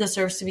everybody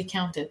deserves to be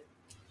counted.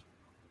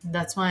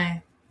 That's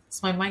my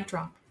mic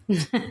drop.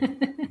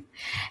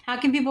 How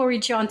can people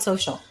reach you on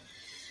social?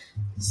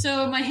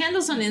 So my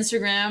handles on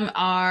Instagram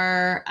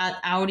are at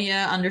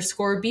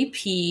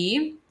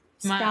Audia_BP.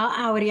 Spell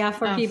Audia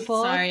for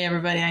people. Sorry,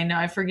 everybody. I know.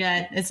 I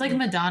forget. It's like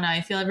Madonna.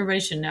 I feel everybody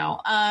should know.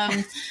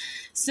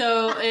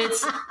 So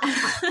it's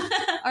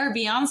or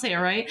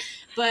Beyonce, right?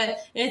 But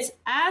it's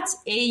at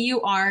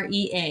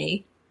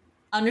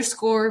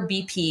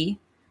AUREA_BP.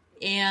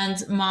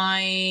 And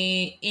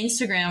my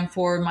Instagram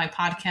for my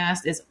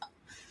podcast is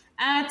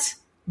at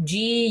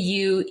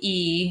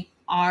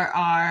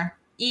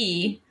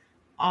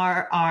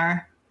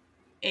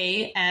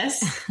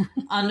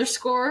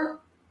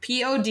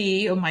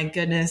GUERRRAS_POD. Oh my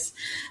goodness.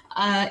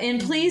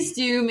 And please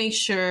do make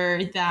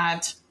sure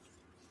that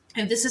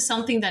if this is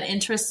something that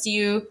interests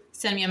you,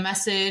 send me a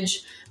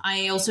message.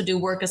 I also do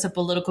work as a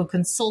political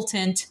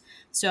consultant,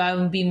 so I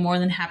would be more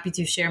than happy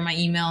to share my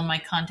email and my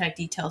contact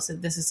details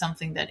if this is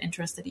something that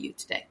interested you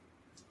today.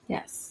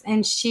 Yes.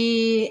 And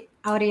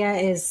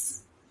Audia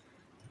is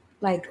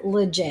like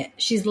legit.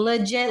 She's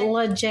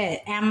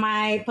legit. And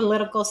my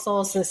political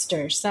soul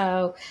sister.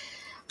 So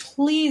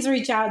please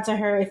reach out to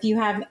her if you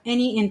have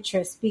any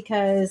interest,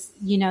 because,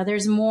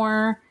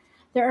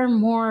 there are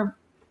more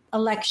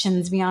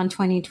elections beyond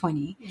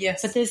 2020.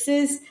 Yes. But this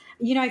is,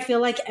 I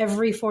feel like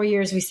every 4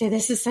 years we say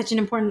this is such an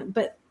important,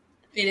 but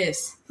it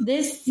is.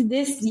 This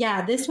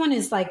one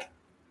is like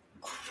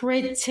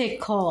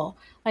critical.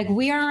 Like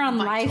we are on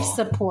life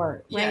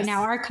support right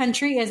now. Our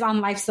country is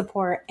on life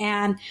support.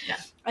 And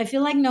I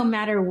feel like no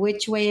matter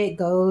which way it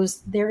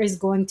goes, there is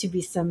going to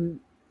be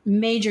some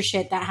major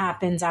shit that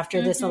happens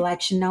after this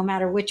election, no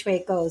matter which way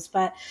it goes.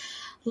 But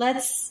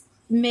let's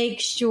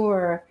make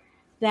sure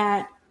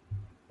that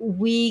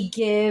we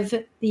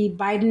give the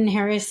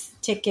Biden-Harris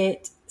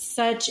ticket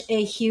such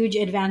a huge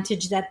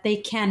advantage that they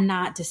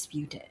cannot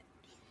dispute it.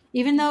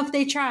 Even though if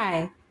they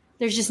try,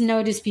 there's just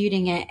no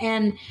disputing it.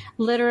 And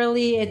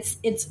literally it's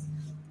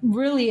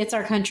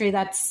our country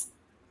that's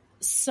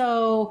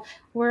so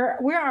we're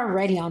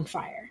already on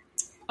fire.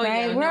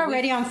 Right? Yeah, we're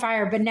already on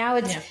fire, but now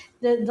it's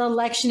the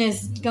election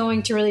is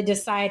going to really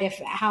decide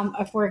if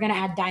we're going to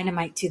add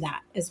dynamite to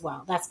that as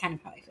well. That's kind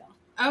of how I feel.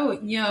 Oh,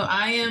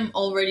 I am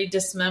already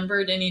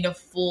dismembered and need a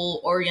full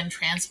organ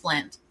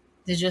transplant.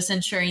 They're just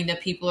ensuring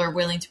that people are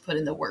willing to put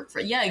in the work for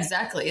it. Yeah,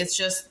 exactly. It's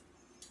just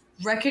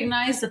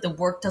recognize that the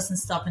work doesn't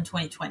stop in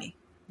 2020.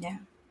 Yeah.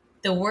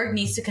 The work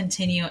needs to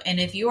continue.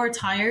 And if you are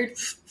tired,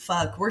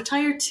 we're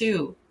tired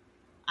too.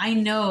 I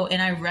know,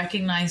 and I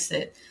recognize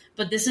it.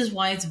 But this is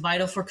why it's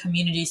vital for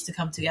communities to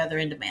come together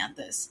and demand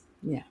this.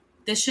 Yeah.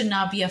 This should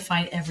not be a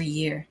fight every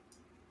year.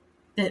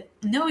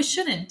 No, it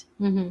shouldn't.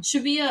 Mm-hmm. It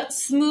should be a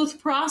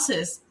smooth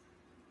process.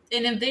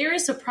 And if there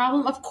is a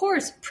problem, of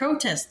course,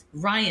 protest,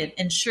 riot,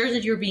 ensure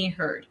that you're being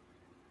heard.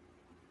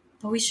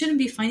 But we shouldn't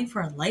be fighting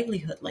for a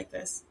livelihood like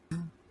this.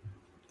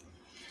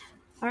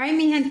 All right,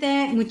 mi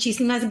gente.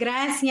 Muchísimas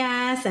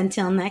gracias.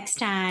 Until next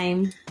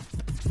time.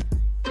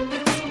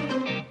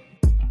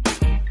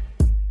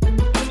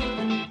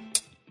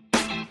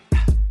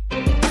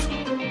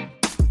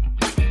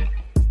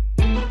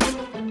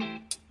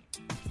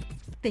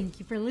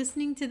 Thank you for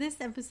listening to this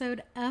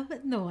episode of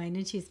the Wine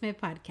and Chisme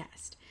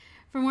podcast.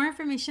 For more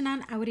information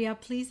on Audia,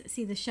 please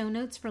see the show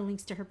notes for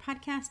links to her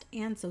podcast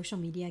and social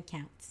media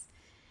accounts.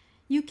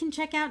 You can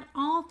check out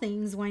all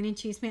things Wine and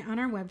Chisme on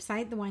our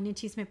website,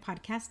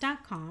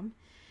 thewineandchismepodcast.com.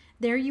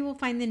 There you will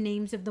find the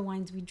names of the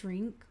wines we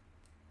drink,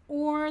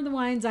 or the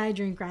wines I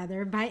drink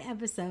rather, by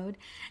episode,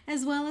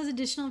 as well as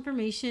additional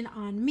information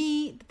on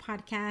me, the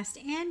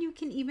podcast, and you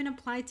can even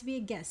apply to be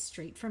a guest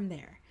straight from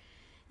there.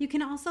 You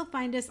can also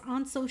find us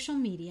on social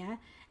media.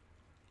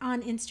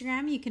 On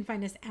Instagram, you can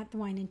find us at The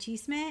Wine and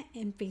Chisme.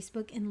 And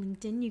Facebook and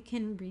LinkedIn, you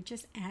can reach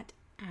us at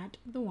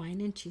The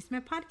Wine and Chisme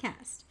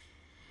Podcast.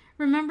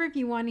 Remember, if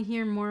you want to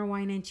hear more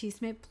Wine and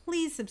Chisme,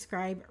 please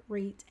subscribe,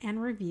 rate,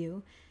 and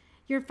review.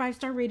 Your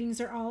 5-star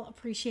ratings are all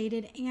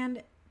appreciated,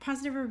 and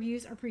positive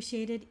reviews are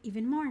appreciated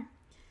even more.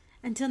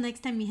 Until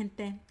next time, mi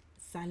gente.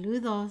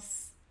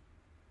 Saludos.